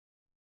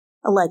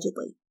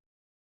 Allegedly.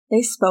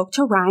 They spoke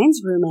to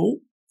Ryan's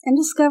roommate and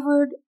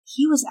discovered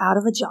he was out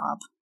of a job.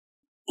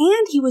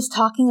 And he was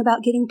talking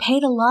about getting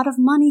paid a lot of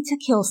money to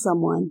kill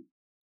someone.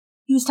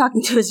 He was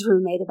talking to his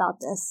roommate about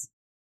this.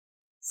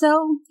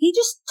 So he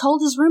just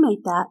told his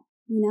roommate that,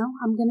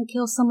 I'm going to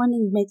kill someone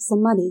and make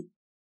some money.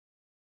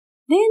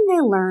 Then they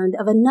learned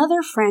of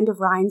another friend of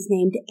Ryan's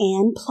named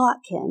Ann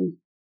Plotkin.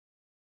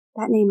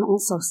 That name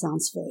also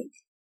sounds fake.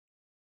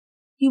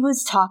 He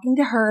was talking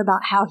to her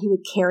about how he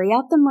would carry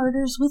out the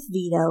murders with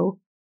Vito.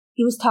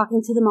 He was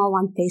talking to them all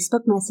on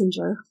Facebook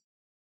Messenger.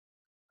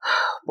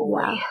 Oh,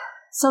 boy. Yeah.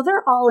 So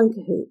they're all in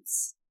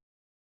cahoots.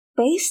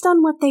 Based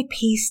on what they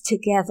pieced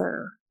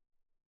together,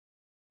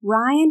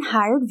 Ryan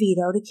hired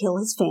Vito to kill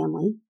his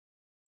family.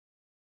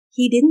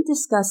 He didn't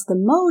discuss the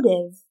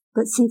motive,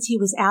 but since he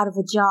was out of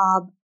a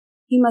job,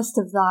 he must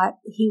have thought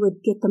he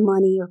would get the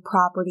money or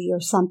property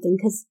or something,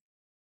 because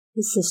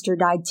his sister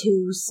died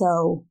too,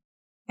 so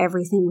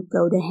everything would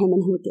go to him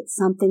and he would get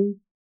something.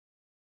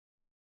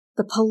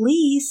 The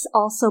police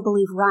also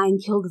believe Ryan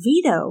killed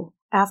Vito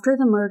after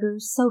the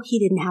murders so he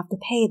didn't have to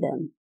pay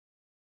them.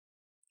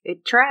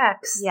 It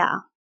tracks. Yeah.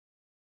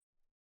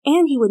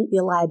 And he wouldn't be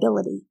a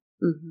liability.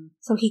 Mm-hmm.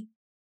 So he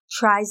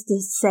tries to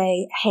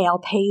say, hey, I'll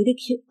pay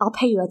you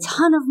a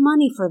ton of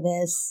money for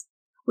this.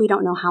 We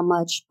don't know how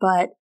much,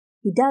 but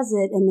he does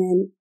it, and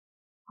then,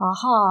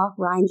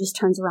 Ryan just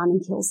turns around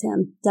and kills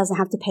him. Doesn't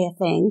have to pay a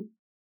thing.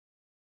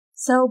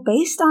 So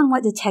based on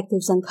what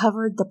detectives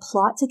uncovered, the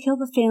plot to kill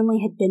the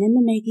family had been in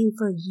the making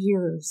for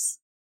years.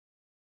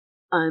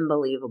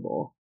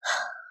 Unbelievable.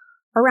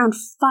 Around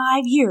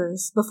 5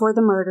 years before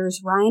the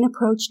murders, Ryan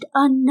approached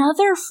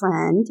another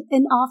friend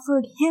and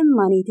offered him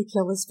money to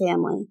kill his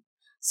family.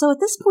 So at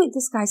this point,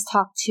 this guy's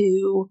talked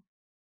to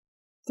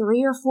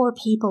 3 or 4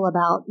 people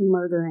about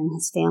murdering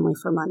his family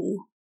for money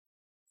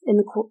in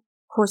the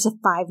course of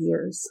 5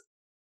 years.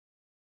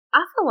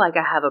 I feel like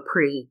I have a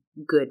pretty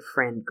good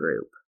friend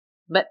group,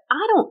 but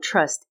I don't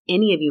trust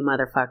any of you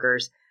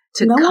motherfuckers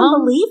to no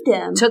one believed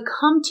him. To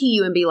come to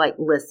you and be like,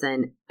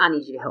 listen, I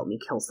need you to help me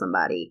kill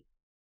somebody.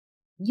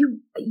 You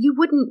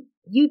wouldn't,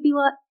 you'd be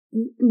like,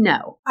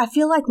 no. I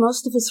feel like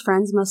most of his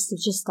friends must have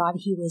just thought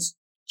he was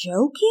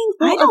joking.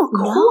 Well, I don't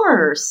know. Of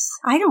course.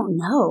 I don't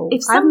know.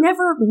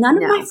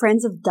 None of my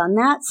friends have done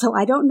that, so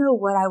I don't know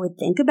what I would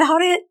think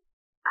about it.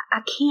 I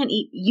can't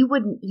you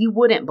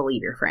wouldn't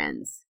believe your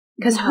friends.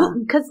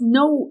 Because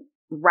no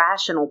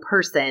rational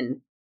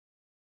person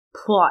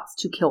plots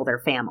to kill their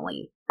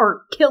family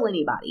or kill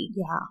anybody.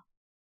 Yeah.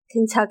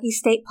 Kentucky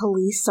State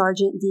Police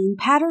Sergeant Dean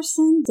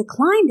Patterson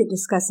declined to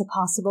discuss a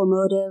possible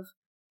motive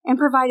and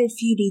provided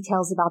few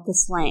details about the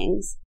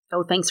slayings.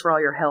 Oh, thanks for all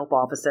your help,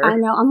 officer. I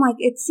know. I'm like,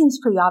 it seems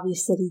pretty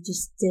obvious that he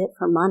just did it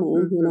for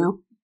money, you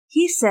know?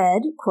 He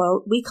said,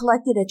 quote, "We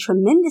collected a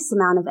tremendous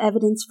amount of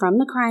evidence from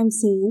the crime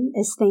scene.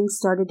 As things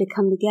started to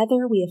come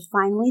together, we have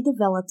finally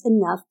developed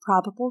enough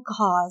probable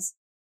cause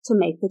to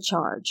make the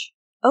charge."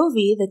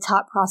 Ovey, the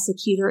top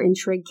prosecutor in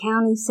Trigg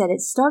County, said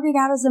it started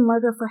out as a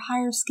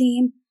murder-for-hire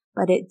scheme,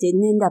 but it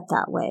didn't end up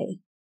that way.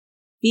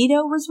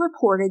 Vito was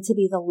reported to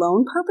be the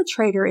lone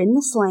perpetrator in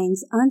the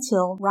slayings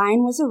until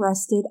Ryan was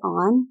arrested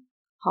on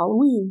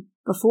Halloween.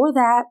 Before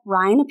that,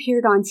 Ryan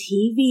appeared on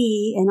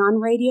TV and on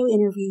radio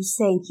interviews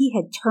saying he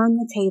had turned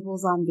the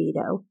tables on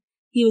Vito.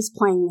 He was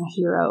playing the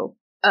hero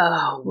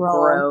role.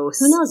 Gross.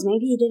 Who knows?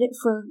 Maybe he did it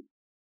for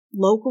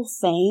local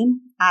fame?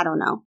 I don't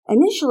know.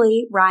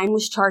 Initially, Ryan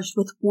was charged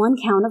with 1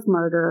 count of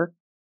murder,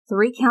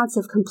 3 counts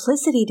of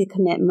complicity to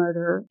commit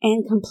murder,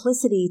 and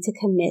complicity to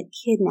commit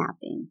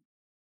kidnapping.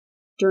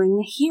 During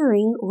the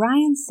hearing,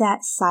 Ryan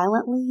sat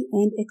silently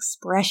and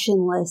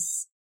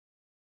expressionless,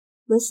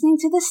 listening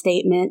to the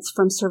statements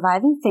from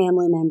surviving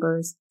family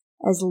members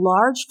as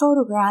large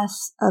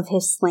photographs of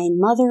his slain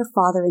mother,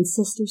 father, and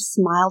sister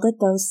smiled at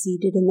those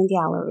seated in the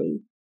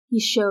gallery. He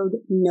showed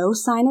no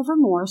sign of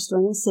remorse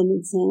during the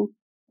sentencing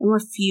and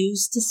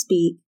refused to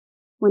speak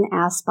when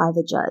asked by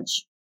the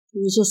judge. He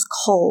was just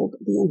cold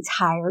the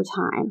entire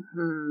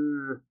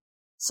time.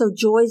 So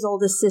Joy's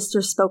oldest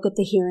sister spoke at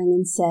the hearing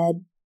and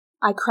said,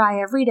 "I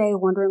cry every day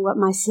wondering what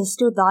my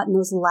sister thought in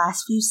those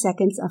last few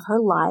seconds of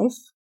her life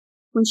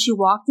when she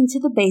walked into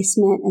the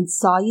basement and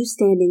saw you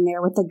standing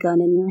there with a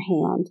gun in your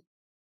hand.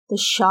 The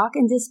shock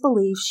and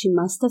disbelief she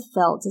must have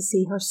felt to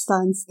see her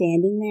son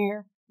standing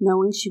there,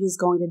 knowing she was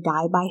going to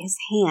die by his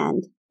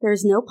hand. There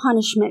is no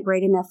punishment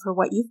great enough for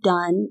what you've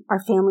done.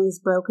 Our family is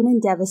broken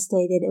and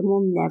devastated and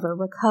will never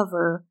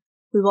recover.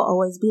 We will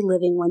always be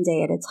living one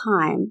day at a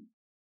time."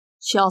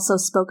 She also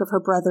spoke of her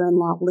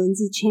brother-in-law,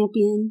 Lindsay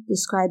Champion,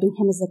 describing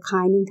him as a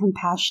kind and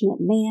compassionate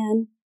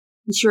man.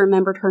 And she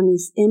remembered her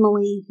niece,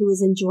 Emily, who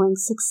was enjoying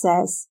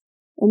success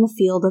in the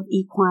field of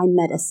equine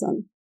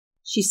medicine.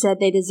 She said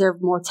they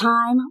deserved more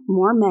time,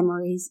 more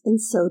memories, and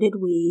so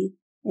did we.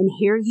 And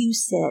here you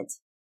sit.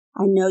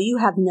 I know you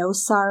have no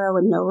sorrow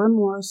and no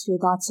remorse. Your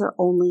thoughts are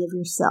only of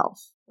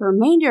yourself. The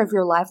remainder of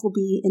your life will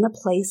be in a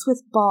place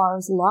with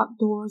bars, locked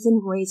doors,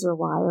 and razor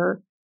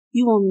wire.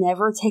 You will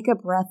never take a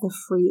breath of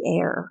free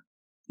air.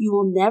 You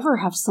will never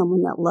have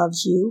someone that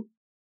loves you.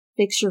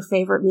 Fix your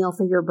favorite meal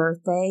for your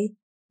birthday.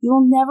 You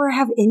will never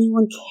have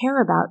anyone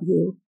care about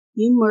you.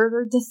 You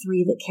murdered the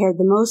 3 that cared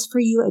the most for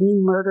you, and you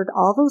murdered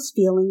all those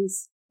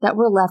feelings that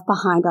were left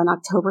behind on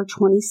October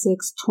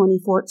 26,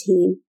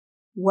 2014.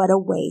 What a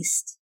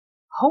waste.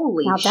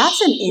 Holy shit. Now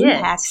that's an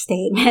impact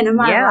statement, am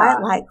I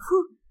right? Like,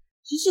 whew,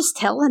 she's just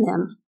telling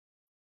him.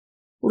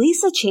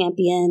 Lisa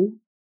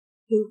Champion,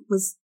 who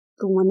was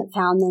the one that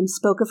found them,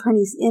 spoke of her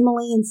niece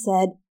Emily and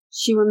said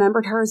she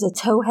remembered her as a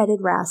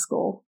tow-headed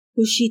rascal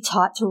who she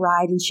taught to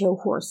ride and show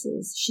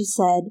horses. She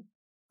said,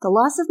 "The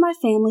loss of my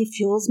family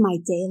fuels my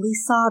daily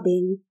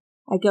sobbing.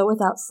 I go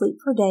without sleep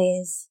for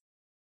days,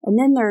 and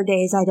then there are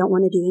days I don't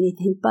want to do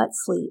anything but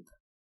sleep.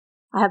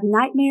 I have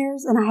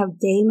nightmares and I have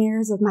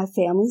daymares of my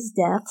family's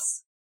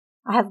deaths.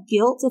 I have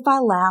guilt if I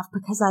laugh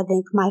because I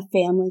think my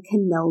family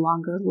can no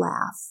longer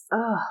laugh."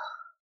 Ugh.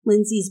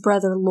 Lindsay's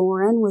brother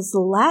Lauren was the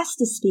last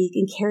to speak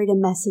and carried a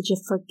message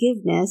of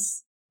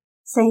forgiveness,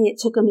 saying it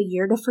took him a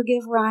year to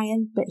forgive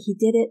Ryan, but he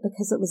did it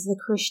because it was the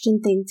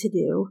Christian thing to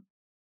do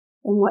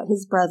and what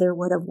his brother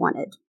would have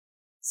wanted.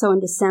 So in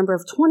December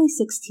of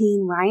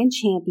 2016, Ryan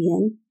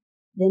Champion,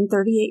 then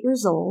 38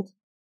 years old,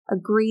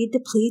 agreed to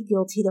plead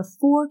guilty to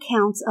 4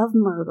 counts of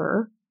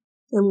murder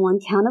and 1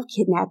 count of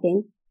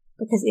kidnapping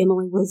because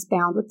Emily was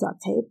bound with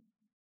duct tape.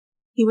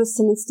 He was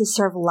sentenced to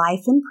serve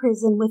life in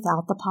prison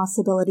without the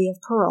possibility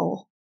of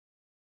parole.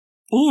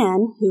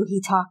 Anne, who he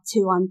talked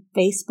to on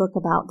Facebook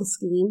about the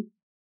scheme,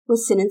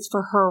 was sentenced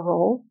for her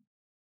role,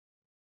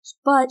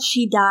 but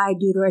she died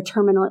due to a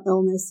terminal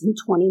illness in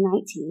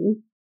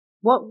 2019.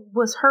 What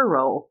was her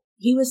role?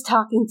 He was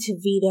talking to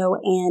Vito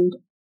and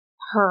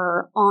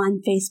her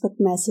on Facebook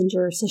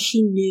Messenger, so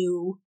she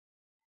knew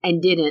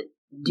and didn't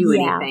do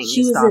anything.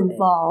 She was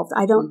involved.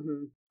 I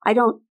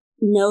don't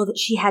know that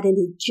she had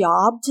any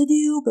job to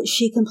do, but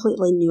she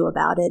completely knew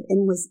about it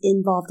and was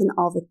involved in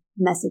all the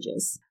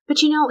messages. But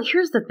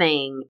here's the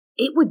thing.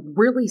 It would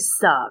really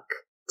suck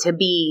to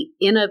be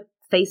in a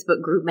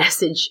Facebook group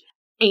message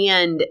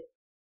and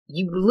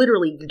you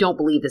literally don't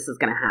believe this is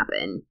going to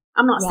happen.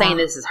 I'm not saying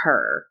this is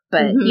her,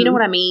 but you know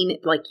what I mean?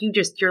 Like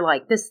you're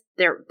like, this,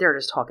 they're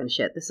just talking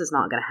shit. This is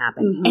not going to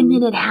happen. And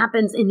then it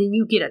happens and then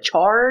you get a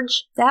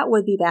charge. That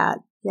would be bad.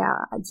 Yeah.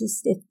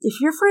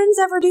 If your friends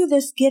ever do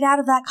this, get out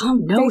of that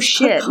No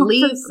shit.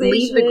 Leave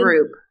the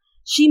group.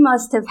 She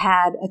must have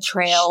had a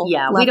trail.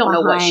 Yeah. We don't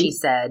know what she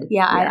said.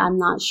 Yeah. I'm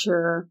not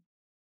sure.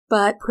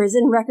 But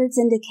prison records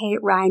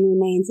indicate Ryan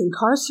remains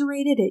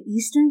incarcerated at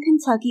Eastern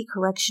Kentucky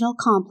Correctional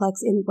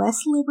Complex in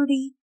West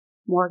Liberty,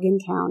 Morgan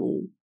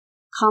County.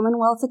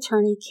 Commonwealth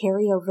Attorney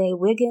Carrie Ovey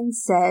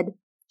Wiggins said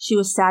she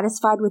was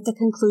satisfied with the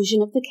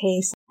conclusion of the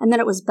case and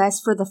that it was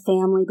best for the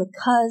family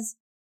because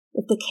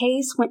if the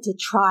case went to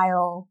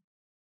trial,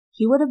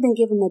 he would have been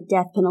given the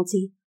death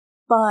penalty,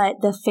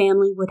 but the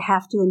family would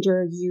have to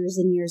endure years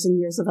and years and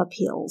years of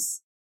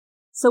appeals.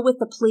 So with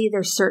the plea,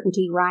 there's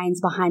certainty Ryan's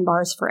behind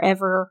bars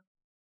forever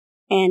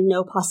and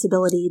no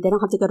possibility. They don't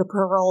have to go to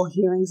parole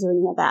hearings or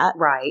any of that.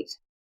 Right.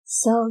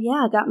 So,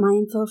 I got my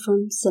info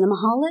from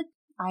Cinemaholic,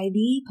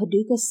 ID,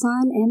 Paducah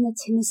Sun, and the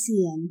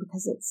Tennessean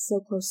because it's so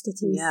close to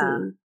Tennessee. Yeah.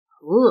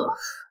 Oof.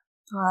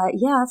 But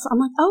so I'm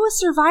like, a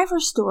survivor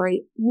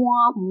story.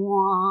 Womp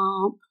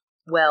womp.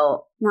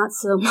 Well, not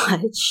so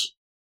much.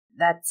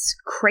 That's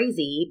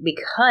crazy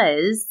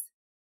because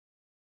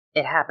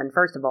it happened,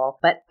 first of all.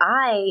 But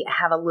I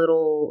have a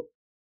little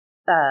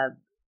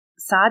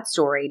side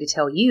story to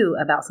tell you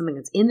about something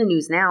that's in the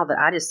news now that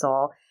I just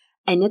saw,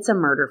 and it's a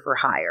murder for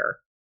hire.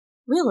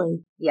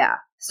 Really? Yeah.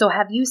 So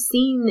have you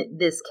seen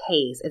this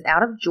case? It's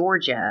out of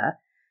Georgia,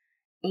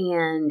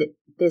 and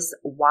this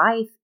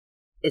wife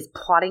is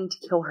plotting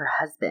to kill her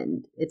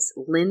husband. It's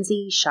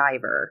Lindsay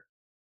Shiver.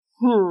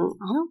 I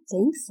don't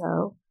think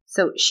so.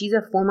 So she's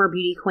a former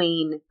beauty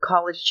queen,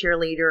 college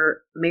cheerleader,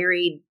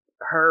 married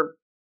her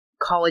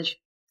college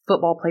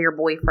football player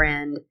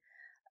boyfriend.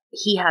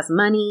 He has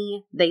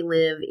money. They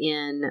live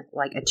in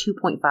like a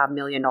 $2.5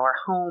 million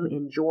home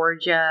in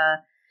Georgia.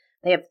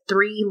 They have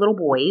 3 little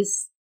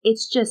boys.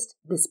 It's just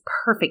this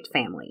perfect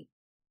family.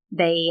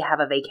 They have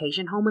a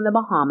vacation home in the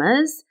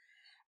Bahamas,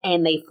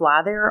 and they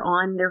fly there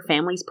on their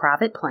family's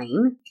private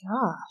plane.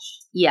 Gosh.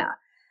 Yeah.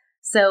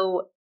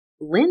 So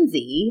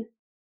Lindsay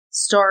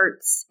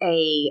starts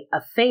a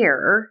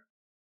affair,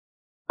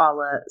 a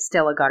la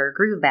Stella got her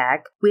groove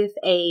back, with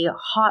a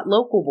hot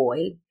local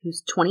boy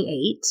who's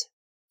 28.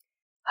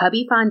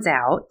 Hubby finds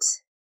out.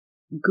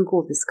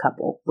 Google this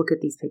couple. Look at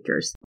these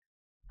pictures.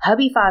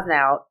 Hubby finds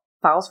out,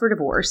 files for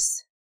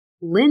divorce.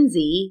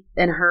 Lindsay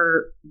and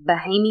her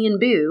Bahamian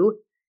boo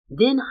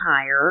then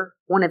hire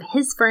one of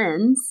his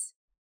friends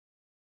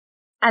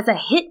as a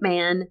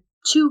hitman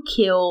to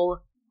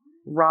kill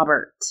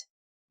Robert.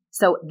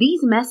 So these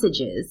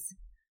messages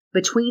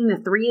between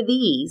the 3 of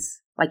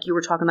these, like you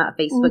were talking about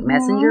Facebook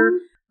Messenger,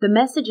 the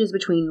messages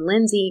between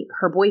Lindsay,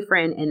 her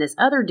boyfriend, and this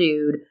other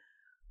dude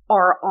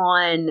are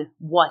on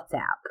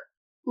WhatsApp.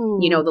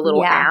 You know, the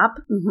little app.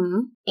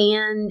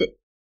 And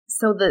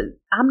so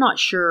I'm not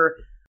sure.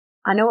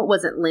 I know it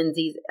wasn't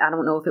Lindsay's. I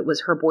don't know if it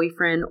was her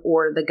boyfriend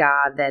or the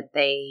guy that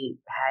they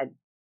had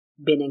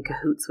been in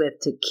cahoots with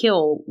to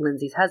kill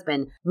Lindsay's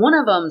husband. One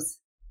of them's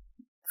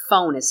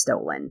phone is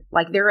stolen.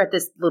 Like they're at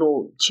this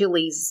little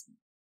Chili's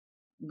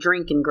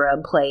drink and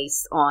grub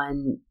place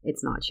on,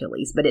 it's not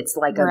Chili's, but it's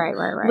like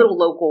a little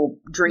local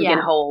drinking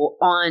hole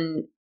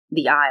on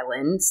the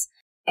islands.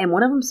 And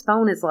one of them's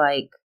phone is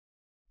like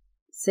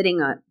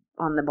sitting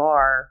on the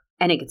bar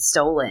and it gets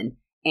stolen.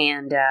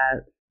 And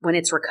when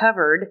it's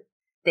recovered,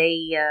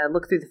 they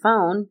look through the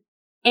phone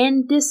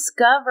and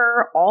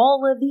discover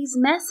all of these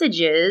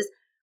messages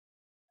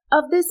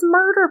of this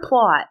murder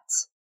plot.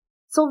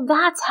 So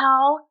that's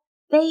how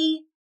they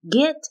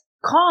get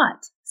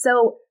caught.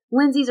 So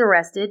Lindsay's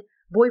arrested,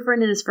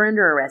 boyfriend and his friend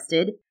are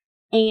arrested,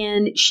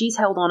 and she's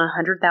held on a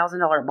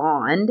 $100,000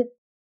 bond,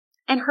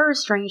 and her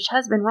estranged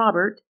husband,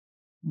 Robert,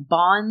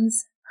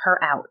 bonds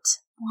her out.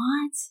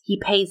 What? He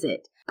pays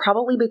it.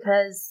 Probably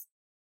because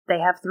they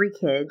have 3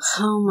 kids.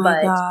 Oh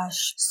my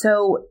gosh.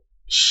 So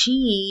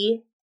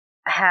she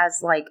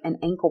has like an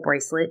ankle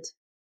bracelet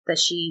that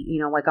she,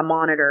 like a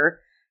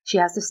monitor. She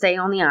has to stay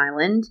on the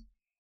island,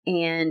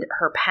 and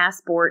her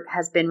passport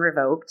has been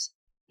revoked,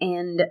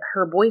 and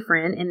her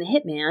boyfriend and the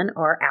hitman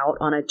are out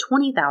on a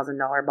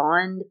 $20,000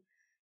 bond,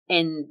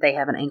 and they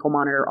have an ankle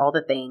monitor, all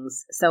the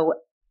things. So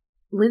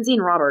Lindsay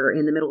and Robert are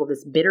in the middle of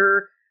this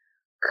bitter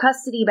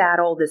custody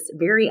battle, this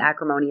very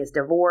acrimonious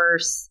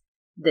divorce,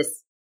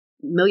 this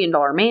 $1 million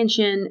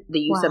mansion, the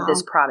use of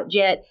this private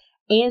jet,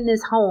 and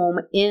this home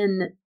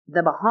in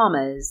the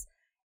Bahamas.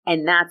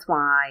 And that's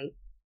why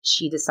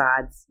she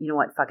decides, you know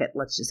what, fuck it,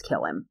 let's just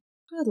kill him.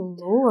 Good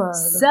Lord.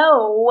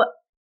 So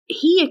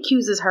he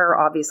accuses her,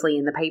 obviously,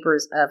 in the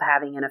papers of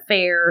having an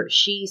affair.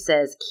 She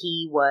says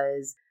he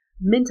was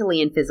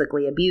mentally and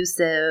physically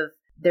abusive.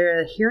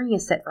 Their hearing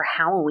is set for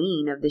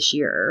Halloween of this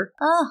year.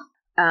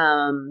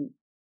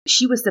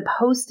 She was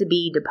supposed to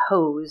be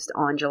deposed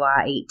on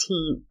July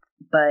 18th,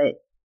 but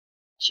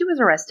she was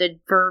arrested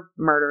for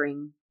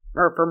murder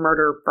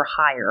for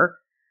hire.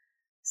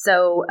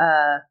 So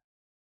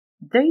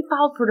they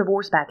filed for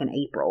divorce back in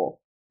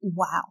April.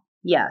 Wow.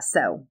 Yeah,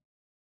 so.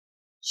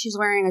 She's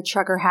wearing a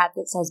trucker hat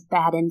that says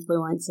bad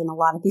influence in a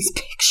lot of these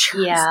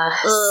pictures. Yeah.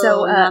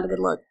 So not a good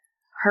look.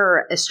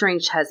 Her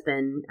estranged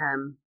husband,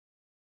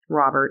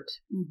 Robert,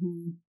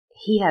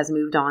 he has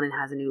moved on and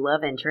has a new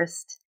love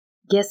interest.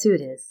 Guess who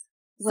it is?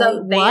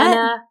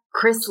 Savannah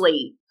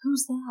Chrisley.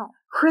 Who's that?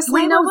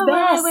 Chrisley knows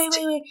best.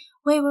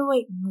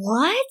 Wait.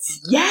 What?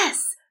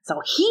 Yes. So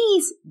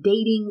he's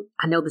dating.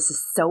 I know this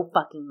is so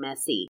fucking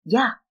messy.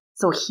 Yeah.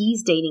 So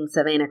he's dating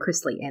Savannah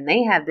Chrisley, and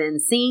they have been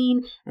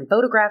seen and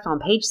photographed on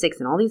Page Six,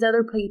 and all these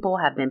other people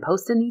have been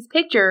posting these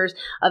pictures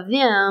of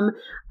them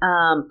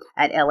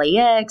at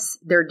LAX.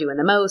 They're doing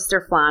the most.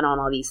 They're flying on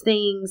all these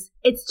things.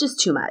 It's just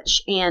too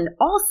much. And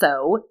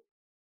also,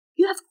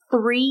 you have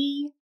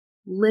 3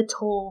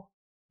 little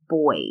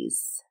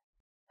boys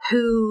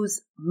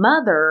whose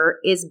mother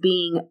is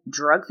being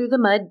dragged through the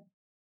mud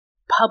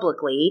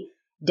publicly.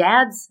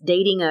 Dad's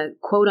dating a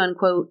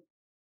quote-unquote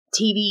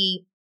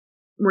TV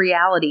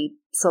reality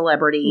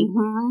celebrity.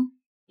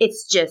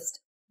 It's just,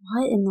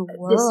 what in the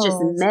world? This just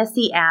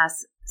messy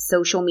ass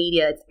social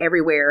media. It's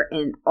everywhere,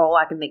 and all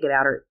I can think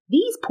about are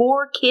these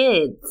poor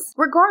kids,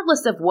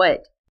 regardless of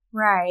what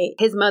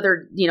his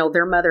mother,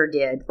 their mother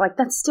did. Like,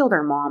 that's still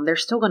their mom. They're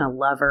still gonna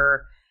love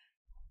her.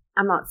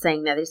 I'm not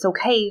saying that it's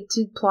okay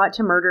to plot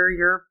to murder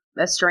your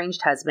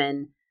estranged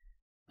husband,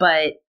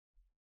 but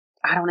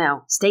I don't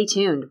know. Stay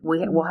tuned.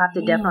 We'll have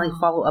to definitely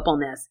follow up on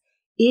this.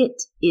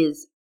 It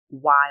is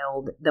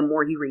wild the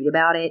more you read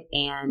about it.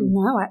 And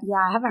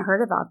I haven't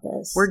heard about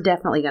this. We're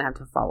definitely going to have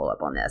to follow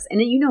up on this. And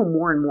then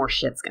more and more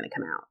shit's going to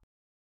come out.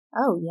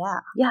 Oh, yeah.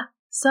 Yeah.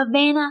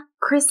 Savannah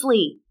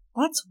Chrisley.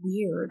 That's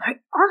weird.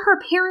 Are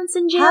her parents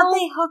in jail? How'd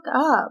they hook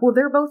up? Well,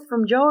 they're both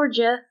from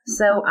Georgia,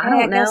 so I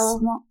don't know.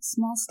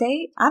 Small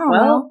state? I don't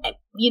know.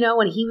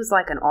 And he was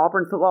like an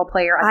Auburn football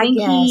player. I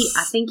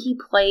think he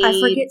played. I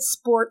forget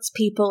sports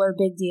people are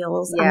big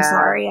deals. Yeah. I'm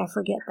sorry, I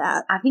forget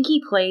that. I think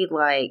he played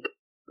like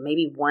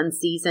maybe one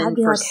season. I'd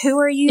be like, who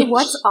are you?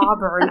 What's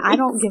Auburn? I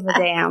don't give a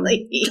damn.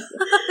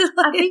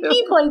 I think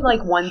he played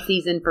like one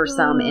season for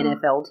some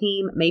NFL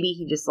team. Maybe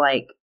he just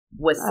like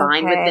was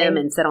signed with them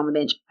and sat on the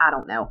bench. I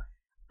don't know.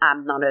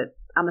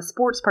 I'm a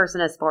sports person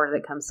as far as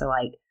it comes to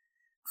like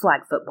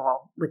flag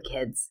football with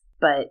kids,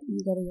 but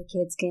you go to your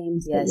kids'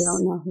 games, but you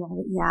don't know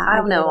who. Yeah, I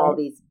don't know all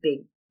these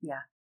big,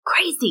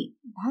 crazy.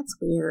 That's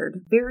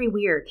weird, very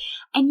weird.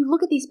 And you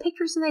look at these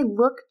pictures, and they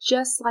look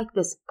just like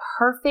this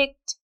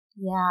perfect,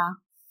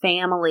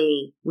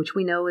 family, which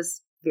we know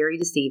is very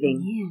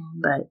deceiving.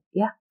 But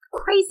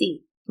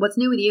crazy. What's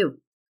new with you?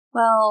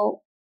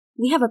 Well,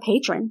 we have a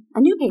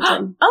new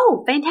patron.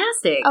 Oh,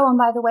 fantastic. Oh, and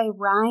by the way,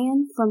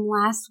 Ryan from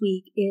last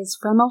week is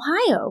from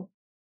Ohio.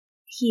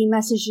 He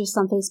messaged us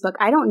on Facebook.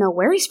 I don't know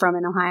where he's from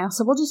in Ohio,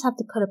 so we'll just have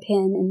to put a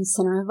pin in the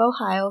center of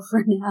Ohio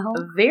for now.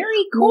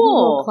 Very cool. Maybe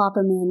we'll plop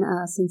him in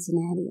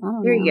Cincinnati. I don't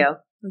know. There you go.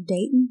 Or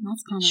Dayton.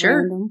 That's kind of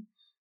random.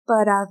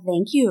 But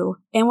thank you.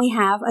 And we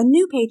have a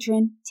new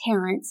patron,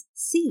 Terrence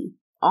C.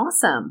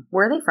 Awesome.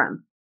 Where are they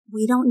from?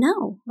 We don't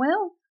know.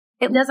 Well,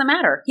 it doesn't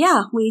matter.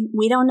 Yeah,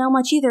 we don't know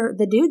much either.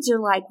 The dudes are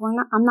like,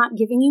 I'm not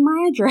giving you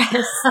my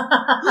address.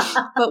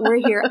 But we're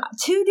here.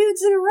 2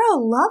 dudes in a row.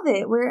 Love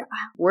it.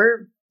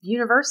 We're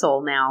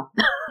universal now.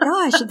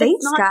 Gosh,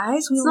 thanks,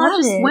 guys. We love it.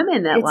 It's not just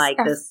women that like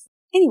this.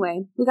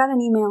 Anyway, we got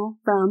an email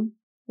from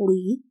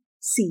Lee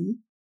C.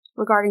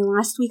 regarding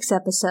last week's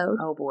episode.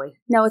 Oh, boy.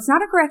 No, it's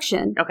not a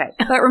correction. Okay.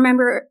 But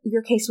remember,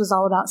 your case was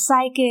all about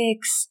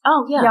psychics.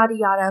 Oh, yeah. Yada,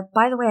 yada.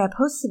 By the way, I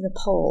posted a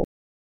poll.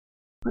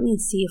 Let me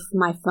see if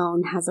my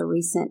phone has a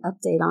recent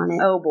update on it.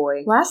 Oh,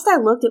 boy. Last I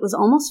looked, it was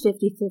almost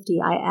 50-50.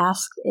 I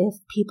asked if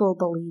people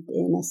believed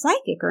in a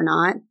psychic or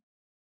not.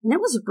 And it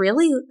was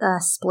really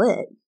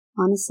split,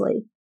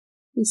 honestly.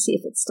 Let me see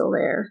if it's still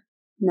there.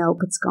 Nope,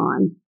 it's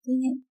gone.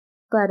 Dang it.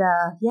 But,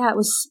 it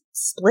was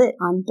split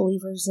on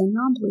believers and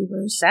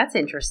non-believers. That's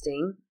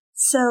interesting.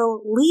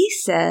 So, Lee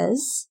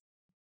says,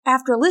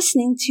 after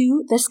listening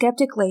to The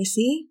Skeptic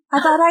Lacey, I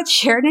thought I'd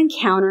share an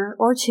encounter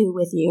or two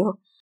with you.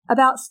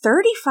 About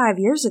 35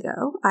 years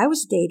ago, I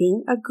was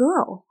dating a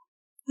girl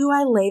who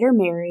I later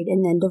married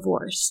and then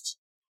divorced.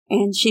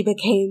 And she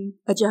became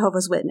a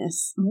Jehovah's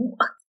Witness.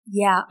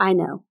 Yeah, I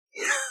know.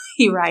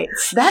 He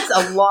writes. That's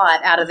a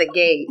lot out of the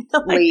gate,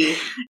 Lee.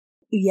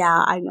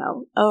 Yeah, I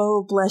know.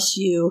 Oh, bless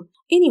you.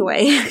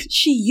 Anyway,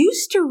 she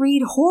used to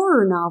read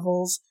horror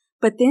novels,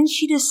 but then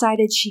she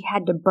decided she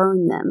had to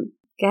burn them,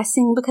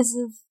 guessing because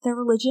of their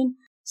religion.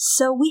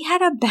 So we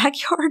had a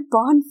backyard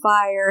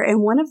bonfire,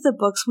 and one of the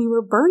books we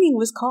were burning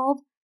was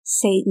called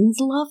Satan's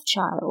Love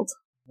Child.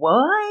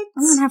 What?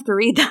 I'm going to have to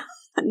read that.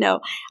 No,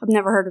 I've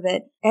never heard of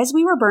it. As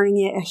we were burning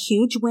it, a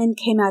huge wind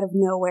came out of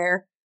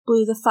nowhere,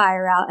 blew the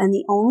fire out, and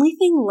the only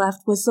thing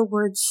left was the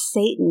word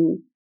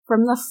Satan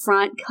from the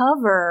front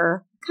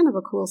cover. Kind of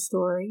a cool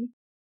story.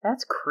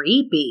 That's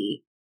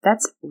creepy.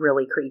 That's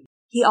really creepy.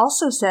 He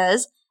also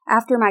says,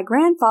 after my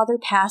grandfather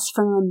passed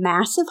from a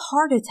massive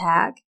heart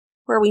attack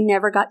where we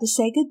never got to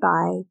say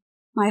goodbye,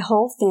 my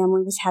whole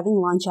family was having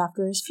lunch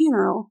after his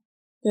funeral.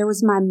 There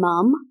was my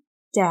mom,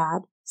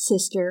 dad,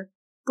 sister,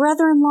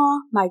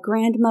 brother-in-law, my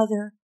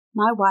grandmother,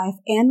 my wife,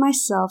 and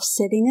myself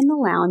sitting in the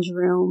lounge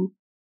room.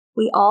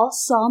 We all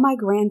saw my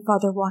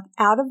grandfather walk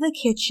out of the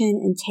kitchen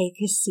and take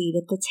his seat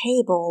at the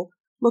table,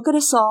 look at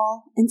us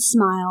all and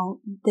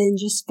smile, then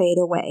just fade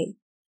away.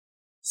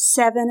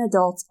 7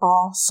 adults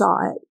all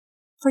saw it.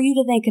 For you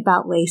to think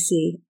about,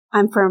 Lacey,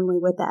 I'm firmly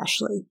with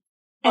Ashley.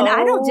 And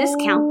I don't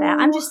discount that.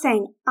 I'm just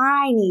saying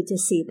I need to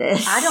see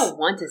this. I don't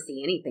want to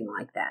see anything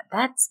like that.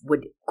 That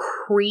would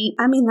creep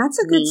I mean, that's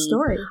a good me.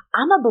 story.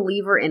 I'm a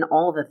believer in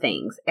all the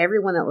things.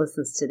 Everyone that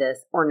listens to this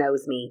or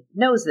knows me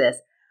knows this.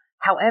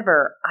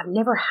 However, I've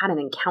never had an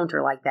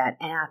encounter like that.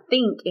 And I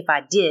think if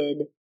I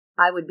did,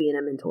 I would be in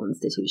a mental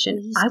institution.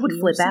 I would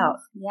flip out.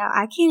 Yeah,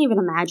 I can't even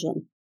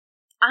imagine.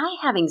 I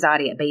have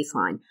anxiety at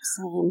baseline.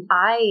 Same.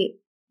 I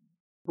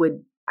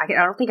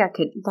don't think I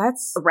could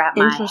That's wrap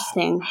my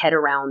interesting. head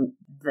around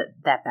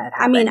that happened.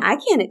 I mean, I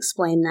can't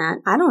explain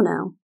that. I don't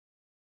know.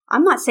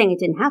 I'm not saying it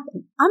didn't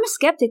happen. I'm a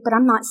skeptic, but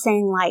I'm not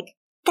saying like,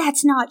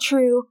 that's not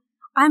true.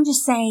 I'm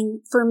just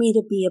saying for me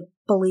to be a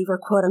believer,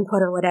 quote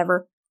unquote, or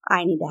whatever,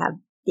 I need to have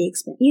the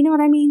experience. You know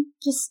what I mean?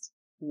 Just,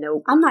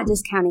 nope. I'm not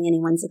discounting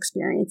anyone's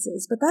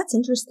experiences, but that's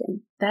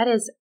interesting. That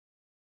is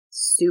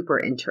super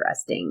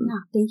interesting. Yeah,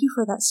 thank you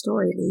for that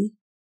story, Lee.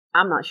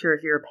 I'm not sure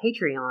if you're a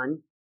Patreon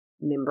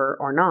member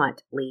or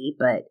not, Lee,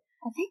 but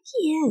I think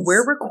he is.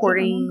 We're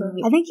recording.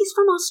 I think he's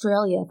from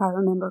Australia, if I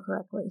remember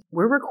correctly.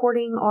 We're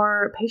recording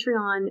our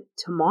Patreon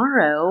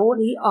tomorrow.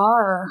 We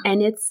are.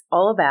 And it's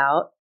all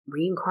about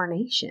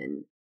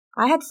reincarnation.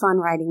 I had fun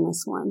writing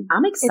this one.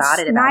 I'm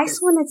excited about this. It's nice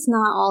when it's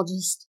not all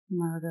just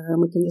murder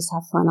and we can just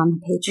have fun on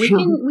the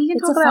Patreon. We can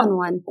it's talk a about fun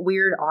one.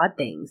 Weird, odd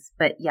things.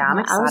 But yeah, I'm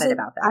excited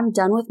about that. I'm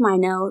done with my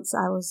notes.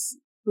 I was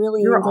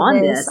really You're into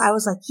on this. I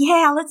was like,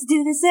 yeah, let's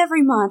do this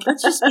every month.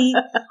 Let's just be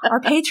our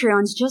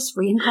Patreon's just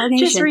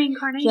reincarnation. Just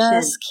reincarnation.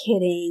 Just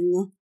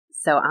kidding.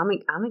 So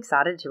I'm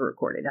excited to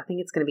record it. I think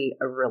it's going to be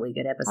a really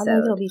good episode. I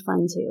think it'll be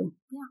fun too.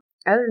 Yeah.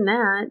 Other than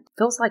that,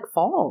 feels like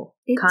fall.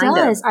 It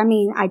does. I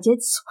mean, I did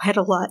sweat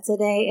a lot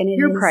today, and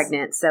you're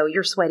pregnant, so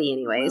you're sweaty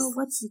anyways. Well,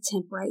 what's the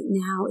temp right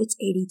now? It's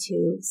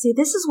 82. See,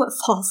 this is what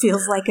fall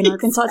feels like in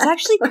Arkansas. It's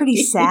actually pretty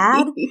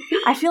sad.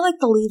 I feel like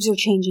the leaves are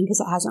changing because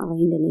it hasn't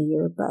rained in a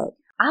year, but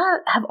I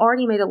have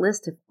already made a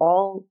list of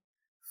all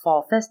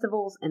fall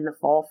festivals and the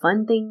fall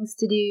fun things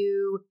to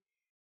do.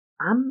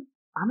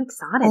 I'm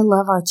excited. I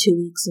love our 2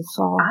 weeks of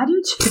fall. I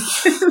do too.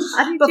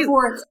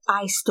 Before it's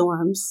ice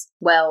storms.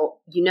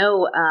 Well,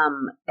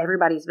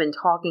 everybody's been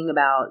talking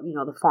about,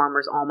 the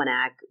Farmer's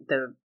Almanac.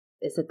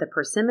 Is it the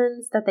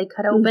persimmons that they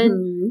cut open?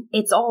 Mm-hmm.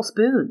 It's all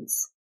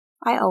spoons.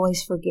 I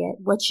always forget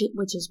which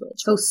is which.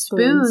 So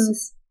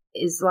spoons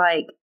is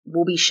like,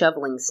 we'll be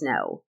shoveling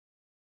snow.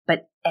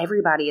 But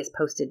everybody has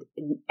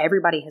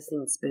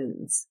seen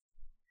spoons.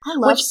 I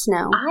love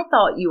snow. I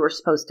thought you were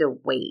supposed to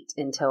wait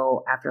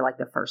until after like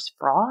the first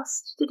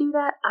frost to do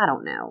that. I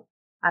don't know.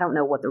 I don't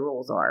know what the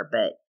rules are,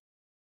 but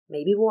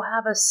maybe we'll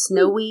have a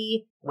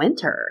snowy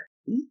winter.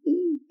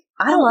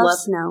 I love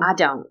snow. I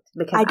don't.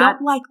 Because I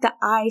don't like the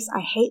ice. I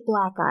hate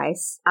black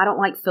ice. I don't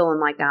like feeling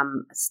like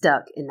I'm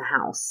stuck in the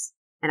house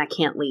and I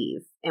can't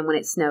leave. And when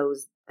it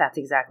snows, that's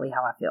exactly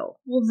how I feel.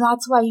 Well,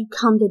 that's why you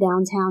come to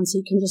downtown so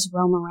you can just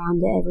roam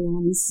around to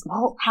everyone's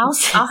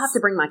house. I'll have to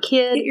bring my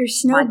kid, get your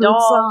snow my boots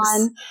dogs,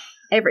 on.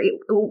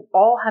 We'll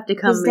all have to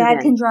come. His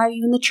dad can drive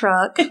you in the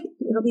truck.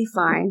 It'll be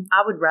fine.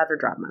 I would rather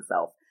drive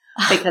myself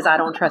because I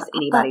don't trust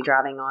anybody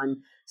driving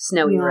on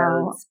snowy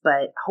roads.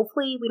 But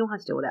hopefully we don't have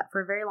to deal with that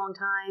for a very long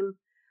time.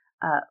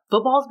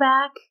 Football's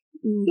back.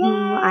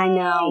 Mm-hmm, I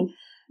know.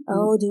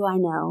 Oh, do I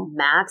know?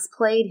 Max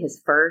played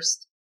his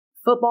first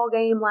football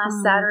game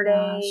last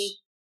Saturday. Gosh.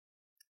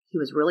 He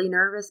was really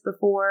nervous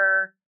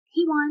before.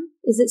 He won.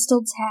 Is it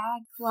still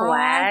tag?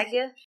 Flag?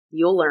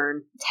 You'll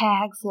learn.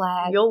 Tag,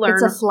 flag. You'll learn.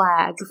 It's a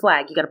flag. It's a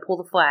flag. You got to pull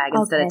the flag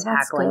instead of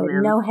tackling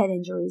them. No head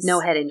injuries.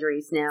 No head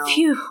injuries, no.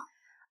 Phew.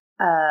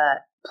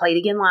 Played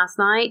again last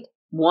night.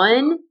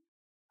 Won.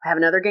 Have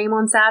another game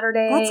on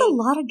Saturday. That's a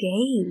lot of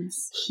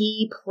games.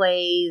 He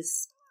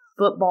plays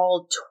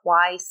football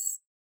twice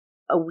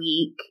a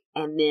week,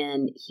 and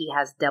then he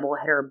has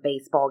doubleheader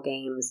baseball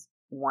games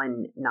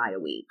one night a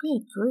week.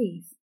 Good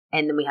grief.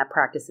 And then we have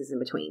practices in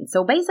between.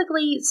 So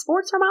basically,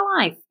 sports are my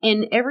life.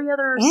 And every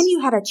other... And you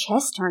had a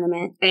chess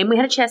tournament. And we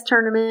had a chess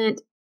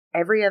tournament.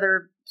 Every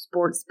other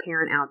sports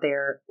parent out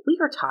there, we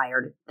are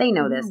tired. They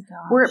know this.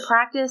 We're at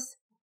practice.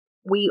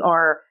 We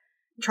are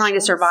trying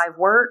to survive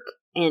work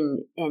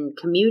and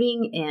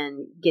commuting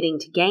and getting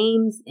to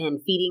games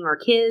and feeding our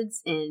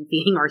kids and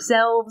feeding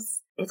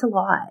ourselves. It's a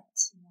lot.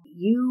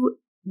 You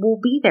will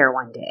be there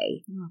one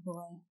day. Oh,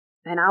 boy.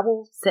 And I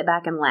will sit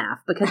back and laugh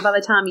because by the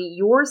time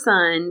your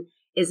son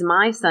is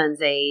my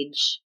son's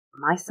age,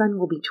 my son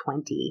will be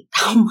 20.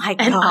 Oh my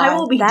God. And I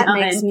will be that done.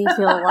 Makes me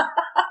feel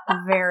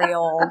very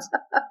old.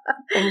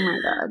 Oh my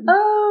God.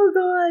 Oh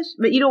gosh.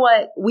 But you know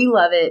what? We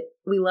love it.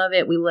 We love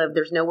it.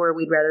 There's nowhere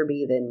we'd rather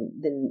be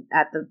than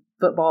at the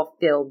football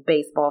field,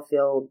 baseball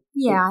field.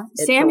 Yeah.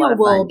 Samuel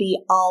will be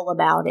all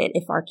about it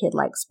if our kid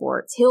likes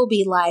sports. He'll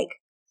be like,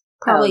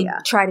 probably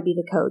try to be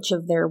the coach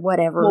of their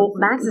whatever. Well,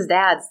 Max's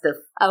dad's the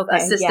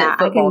assistant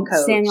football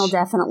coach. Samuel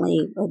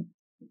definitely would.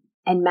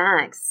 And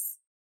Max,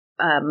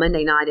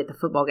 Monday night at the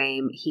football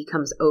game, he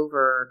comes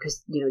over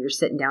because, you're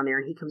sitting down there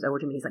and he comes over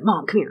to me. He's like,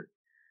 Mom, come here.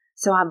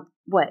 So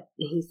what?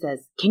 And he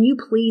says, can you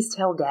please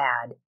tell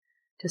Dad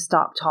to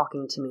stop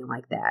talking to me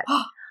like that?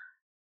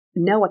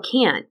 No, I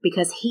can't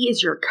because he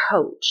is your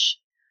coach.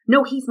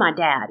 No, he's my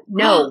dad.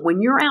 No,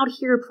 when you're out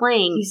here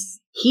playing,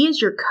 he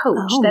is your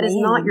coach. That is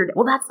not your dad.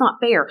 Well, that's not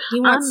fair. He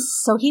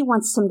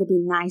wants him to be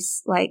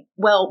nice.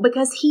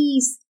 Because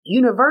he's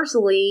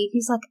universally,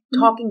 he's like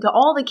talking to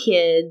all the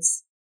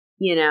kids,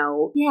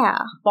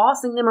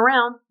 bossing them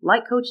around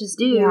like coaches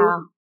do. Yeah.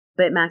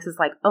 But Max is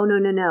like, oh,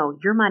 no,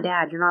 you're my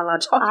dad. You're not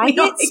allowed to talk to me. I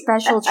get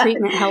special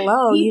treatment.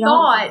 Hello. He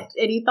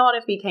thought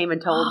if he came and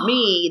told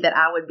me that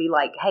I would be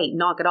like, hey,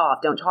 knock it off.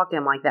 Don't talk to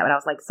him like that. But I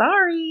was like,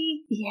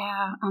 sorry.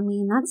 Yeah. I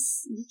mean,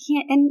 you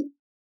can't. And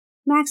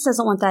Max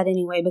doesn't want that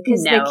anyway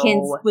because the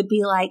kids would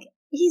be like,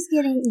 he's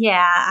getting,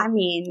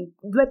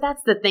 But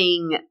that's the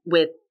thing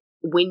with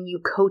when you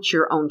coach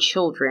your own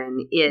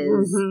children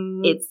is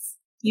it's,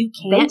 you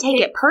can't. They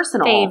take it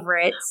personal.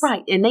 Favorites.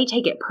 Right. And they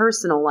take it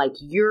personal. Like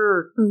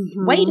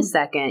wait a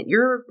second,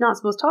 you're not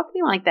supposed to talk to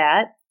me like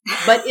that.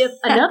 But if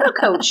another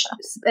coach,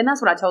 and that's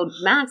what I told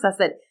Max, I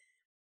said,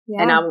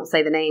 and I won't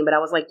say the name, but I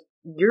was like,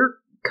 your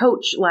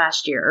coach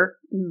last year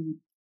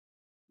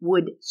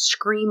would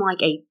scream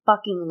like a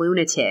fucking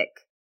lunatic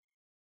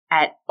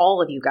at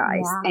all of you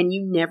guys. Yeah. And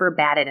you never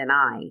batted an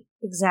eye.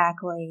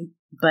 Exactly.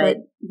 But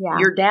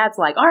your dad's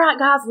like, all right,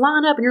 guys,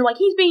 line up. And you're like,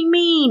 he's being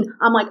mean.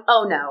 I'm like,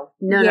 oh, no.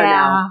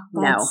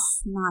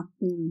 That's not.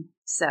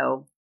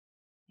 So,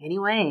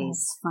 anyways.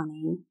 That's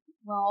funny.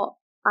 Well,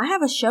 I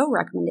have a show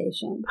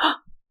recommendation.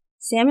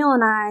 Samuel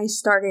and I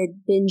started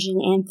binging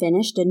and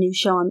finished a new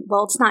show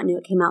well, it's not new.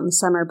 It came out in the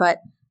summer, but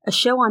a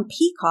show on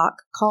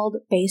Peacock called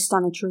Based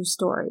on a True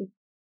Story.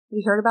 Have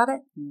you heard about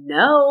it?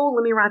 No.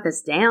 Let me write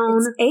this down.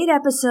 It's 8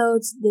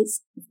 episodes.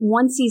 This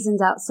one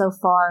season's out so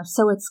far.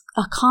 So it's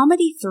a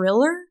comedy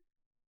thriller.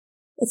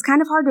 It's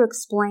kind of hard to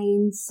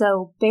explain.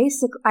 So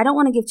basically, I don't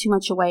want to give too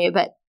much away,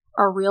 but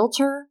a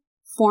realtor,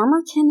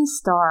 former tennis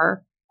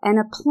star, and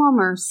a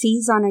plumber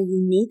seize on a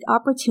unique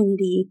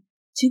opportunity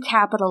to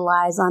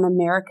capitalize on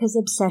America's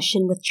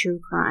obsession with true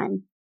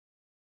crime.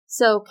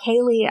 So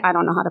Kaylee, I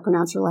don't know how to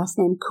pronounce her last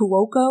name,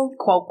 Cuoco,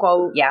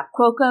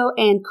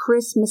 and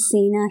Chris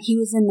Messina, he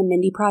was in the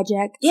Mindy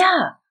Project.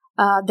 Yeah.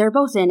 They're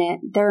both in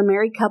it. They're a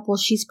married couple.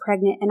 She's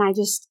pregnant. And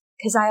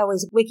because I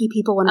always wiki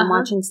people when I'm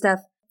watching stuff,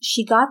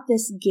 she got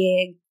this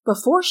gig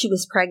before she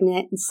was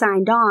pregnant and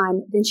signed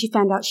on. Then she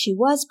found out she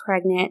was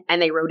pregnant.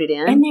 And they wrote it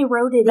in?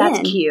 That's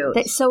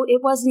cute. So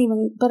it wasn't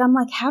even, but I'm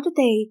like, how did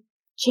they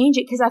change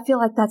it? Because I feel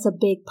like that's a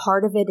big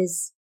part of it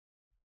is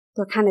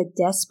they're kind of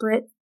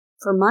desperate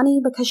for money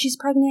because she's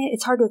pregnant.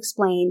 It's hard to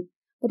explain,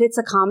 but it's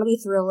a comedy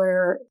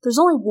thriller. There's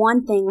only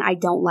one thing I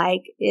don't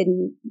like,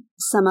 and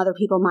some other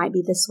people might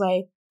be this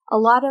way. A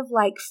lot of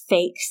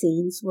fake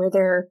scenes where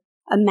they're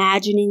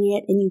imagining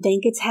it and you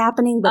think it's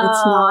happening, but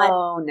it's not.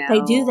 Oh, no.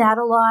 They do that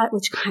a lot,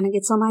 which kind of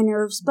gets on my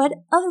nerves. But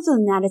other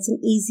than that, it's an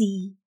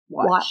easy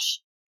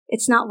watch.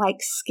 It's not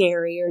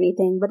scary or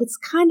anything, but it's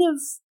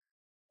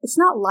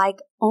not like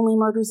Only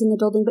Murders in the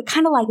Building, but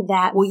kind of like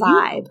that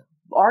vibe.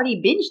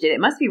 Already binged it. It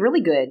must be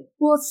really good.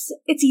 Well,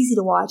 it's easy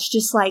to watch.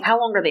 Just how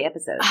long are the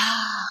episodes?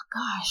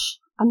 Gosh,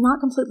 I'm not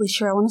completely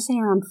sure. I want to say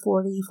around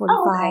 40, 45.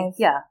 Oh, okay.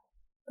 Yeah,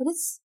 but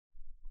it's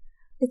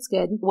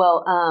good.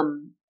 Well,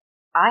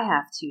 I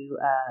have to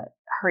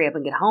hurry up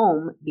and get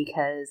home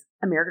because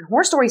American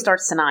Horror Story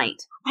starts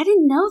tonight. I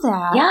didn't know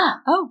that. Yeah.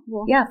 Oh,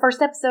 well. Yeah.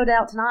 First episode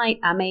out tonight.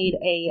 I made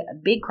a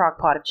big crock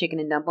pot of chicken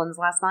and dumplings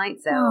last night.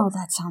 So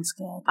that sounds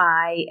good.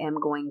 I am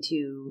going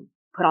to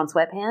put on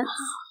sweatpants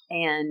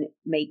and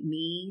make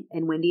me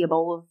and Wendy a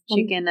bowl of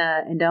chicken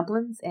and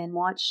dumplings and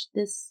watch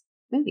this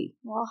movie.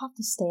 Well, I'll have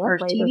to stay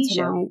up later tonight.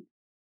 Show.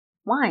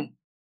 Why?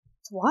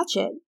 To watch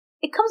it.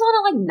 It comes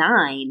on at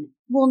 9.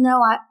 Well,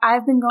 no,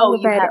 I've been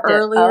going to bed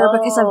earlier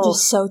because I'm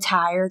just so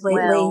tired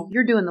lately. Well,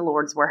 you're doing the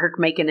Lord's work,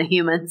 making a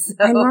human. So.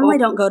 I normally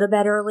don't go to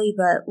bed early,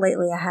 but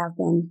lately I have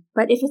been.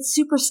 But if it's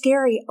super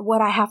scary,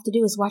 what I have to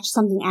do is watch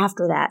something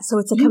after that. So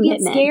it's a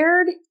commitment. You get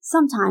scared?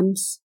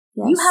 Sometimes.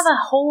 Yes. You have a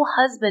whole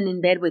husband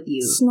in bed with you.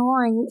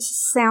 Snoring,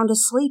 sound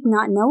asleep,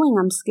 not knowing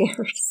I'm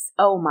scared.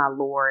 Oh, my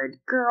Lord.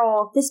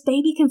 Girl. This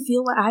baby can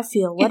feel what I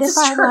feel. What if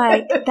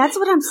I that's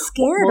what I'm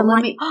scared.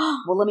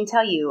 Well, let me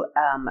tell you.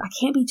 I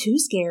can't be too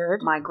scared.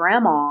 My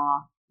grandma,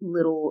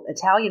 little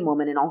Italian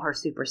woman in all her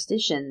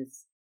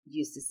superstitions,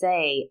 used to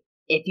say,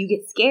 if you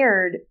get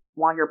scared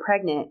while you're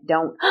pregnant,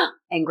 don't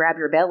and grab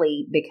your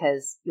belly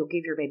because you'll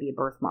give your baby a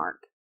birthmark.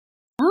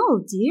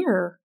 Oh,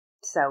 dear.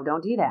 So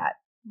don't do that.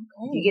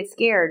 Okay. If you get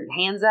scared,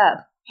 hands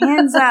up.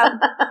 Hands up.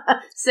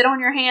 Sit on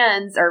your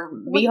hands or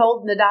be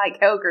holding the Diet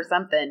Coke or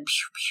something.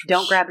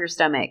 Don't grab your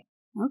stomach.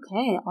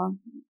 Okay.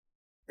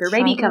 your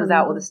baby comes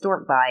out with a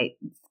stork bite,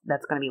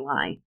 that's going to be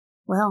why.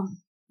 Well,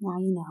 now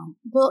you know.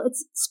 Well,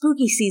 it's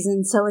spooky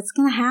season, so it's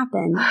going to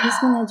happen. He's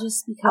going to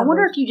just be covered. I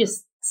wonder if you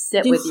just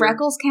sit with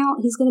freckles count?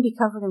 He's going to be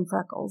covered in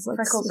freckles.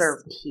 Freckles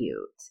are cute.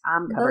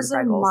 I'm covered in freckles, those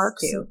are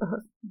marks too. of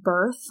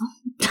birth?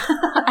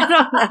 I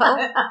don't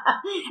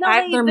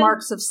know. They're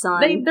marks of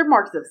sun. They're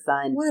marks of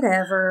sun.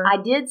 Whatever.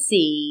 I did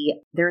see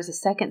there's a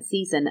second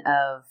season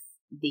of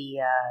the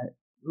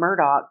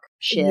Murdoch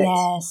shit.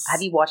 Yes.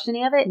 Have you watched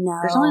any of it? No.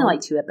 There's only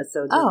like 2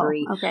 episodes or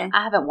 3. Okay.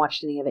 I haven't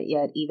watched any of it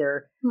yet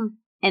either.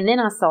 And then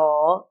I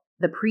saw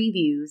the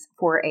previews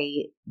for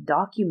a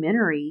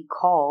documentary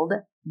called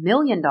 $1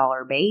 Million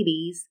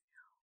Babies,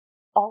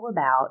 all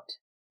about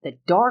the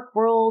dark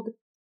world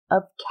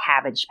of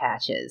Cabbage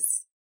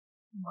Patches.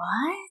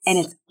 What? And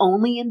it's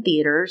only in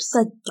theaters.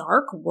 The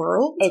dark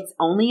world? It's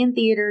only in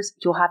theaters.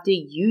 You'll have to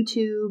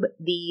YouTube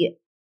the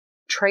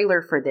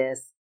trailer for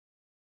this.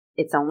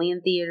 It's only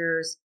in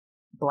theaters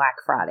Black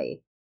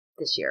Friday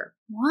this year.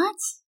 What?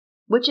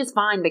 Which is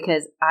fine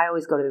because I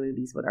always go to the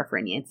movies with our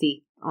friend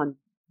Yancy on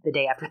the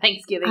day after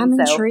Thanksgiving. I'm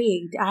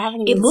intrigued. I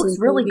haven't even It looks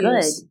seen really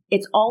previews. good.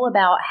 It's all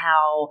about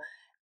how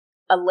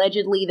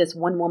allegedly this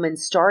one woman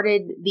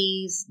started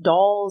these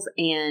dolls,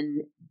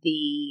 and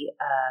the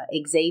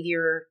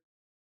Xavier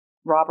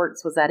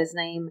Roberts, was that his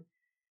name?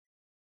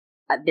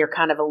 They're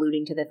kind of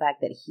alluding to the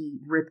fact that he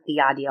ripped the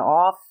idea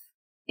off,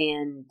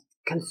 and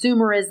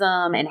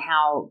consumerism and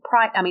how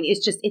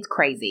it's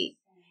crazy.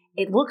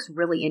 It looks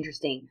really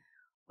interesting.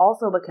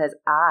 Also because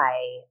I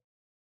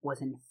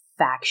was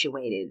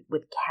infatuated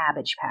with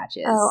Cabbage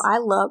Patches. Oh, I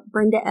love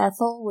Brenda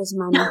Ethel was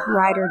my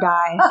ride or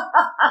die.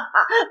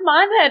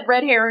 Mine had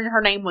red hair and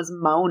her name was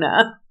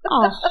Mona.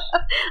 Oh,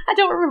 I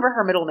don't remember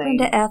her middle name.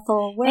 Brenda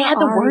Ethel. They had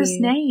the worst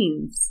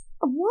names.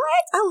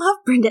 What? I love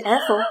Brenda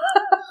Ethel.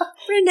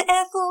 Brenda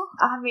Ethel.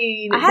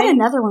 I had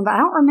another one, but I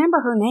don't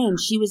remember her name.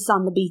 She was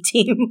on the B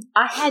team.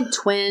 I had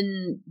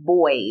twin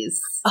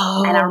boys.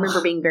 Oh. And I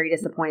remember being very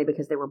disappointed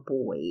because they were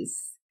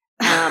boys.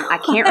 I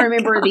can't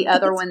remember the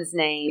other one's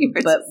name,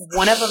 but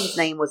one of them's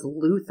name was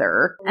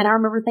Luther. And I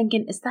remember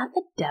thinking, is that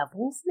the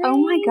devil's name?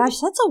 Oh my gosh,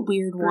 that's a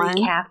weird one.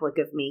 Very Catholic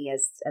of me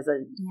as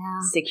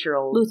a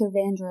 6-year-old. Luther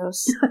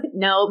Vandross.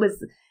 No,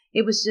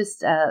 it was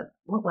just,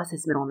 what was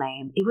his middle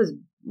name? It was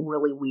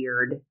really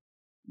weird,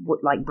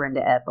 like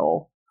Brenda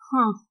Ethel.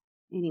 Huh.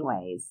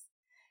 Anyways,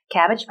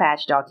 Cabbage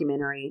Patch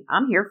documentary.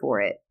 I'm here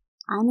for it.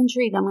 I'm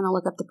intrigued. I'm going to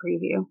look up the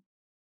preview.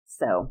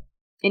 So,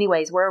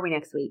 anyways, where are we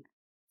next week?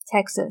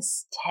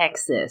 Texas.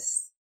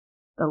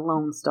 The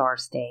Lone Star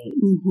State.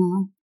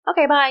 Mm-hmm.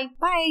 Okay, bye.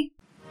 Bye.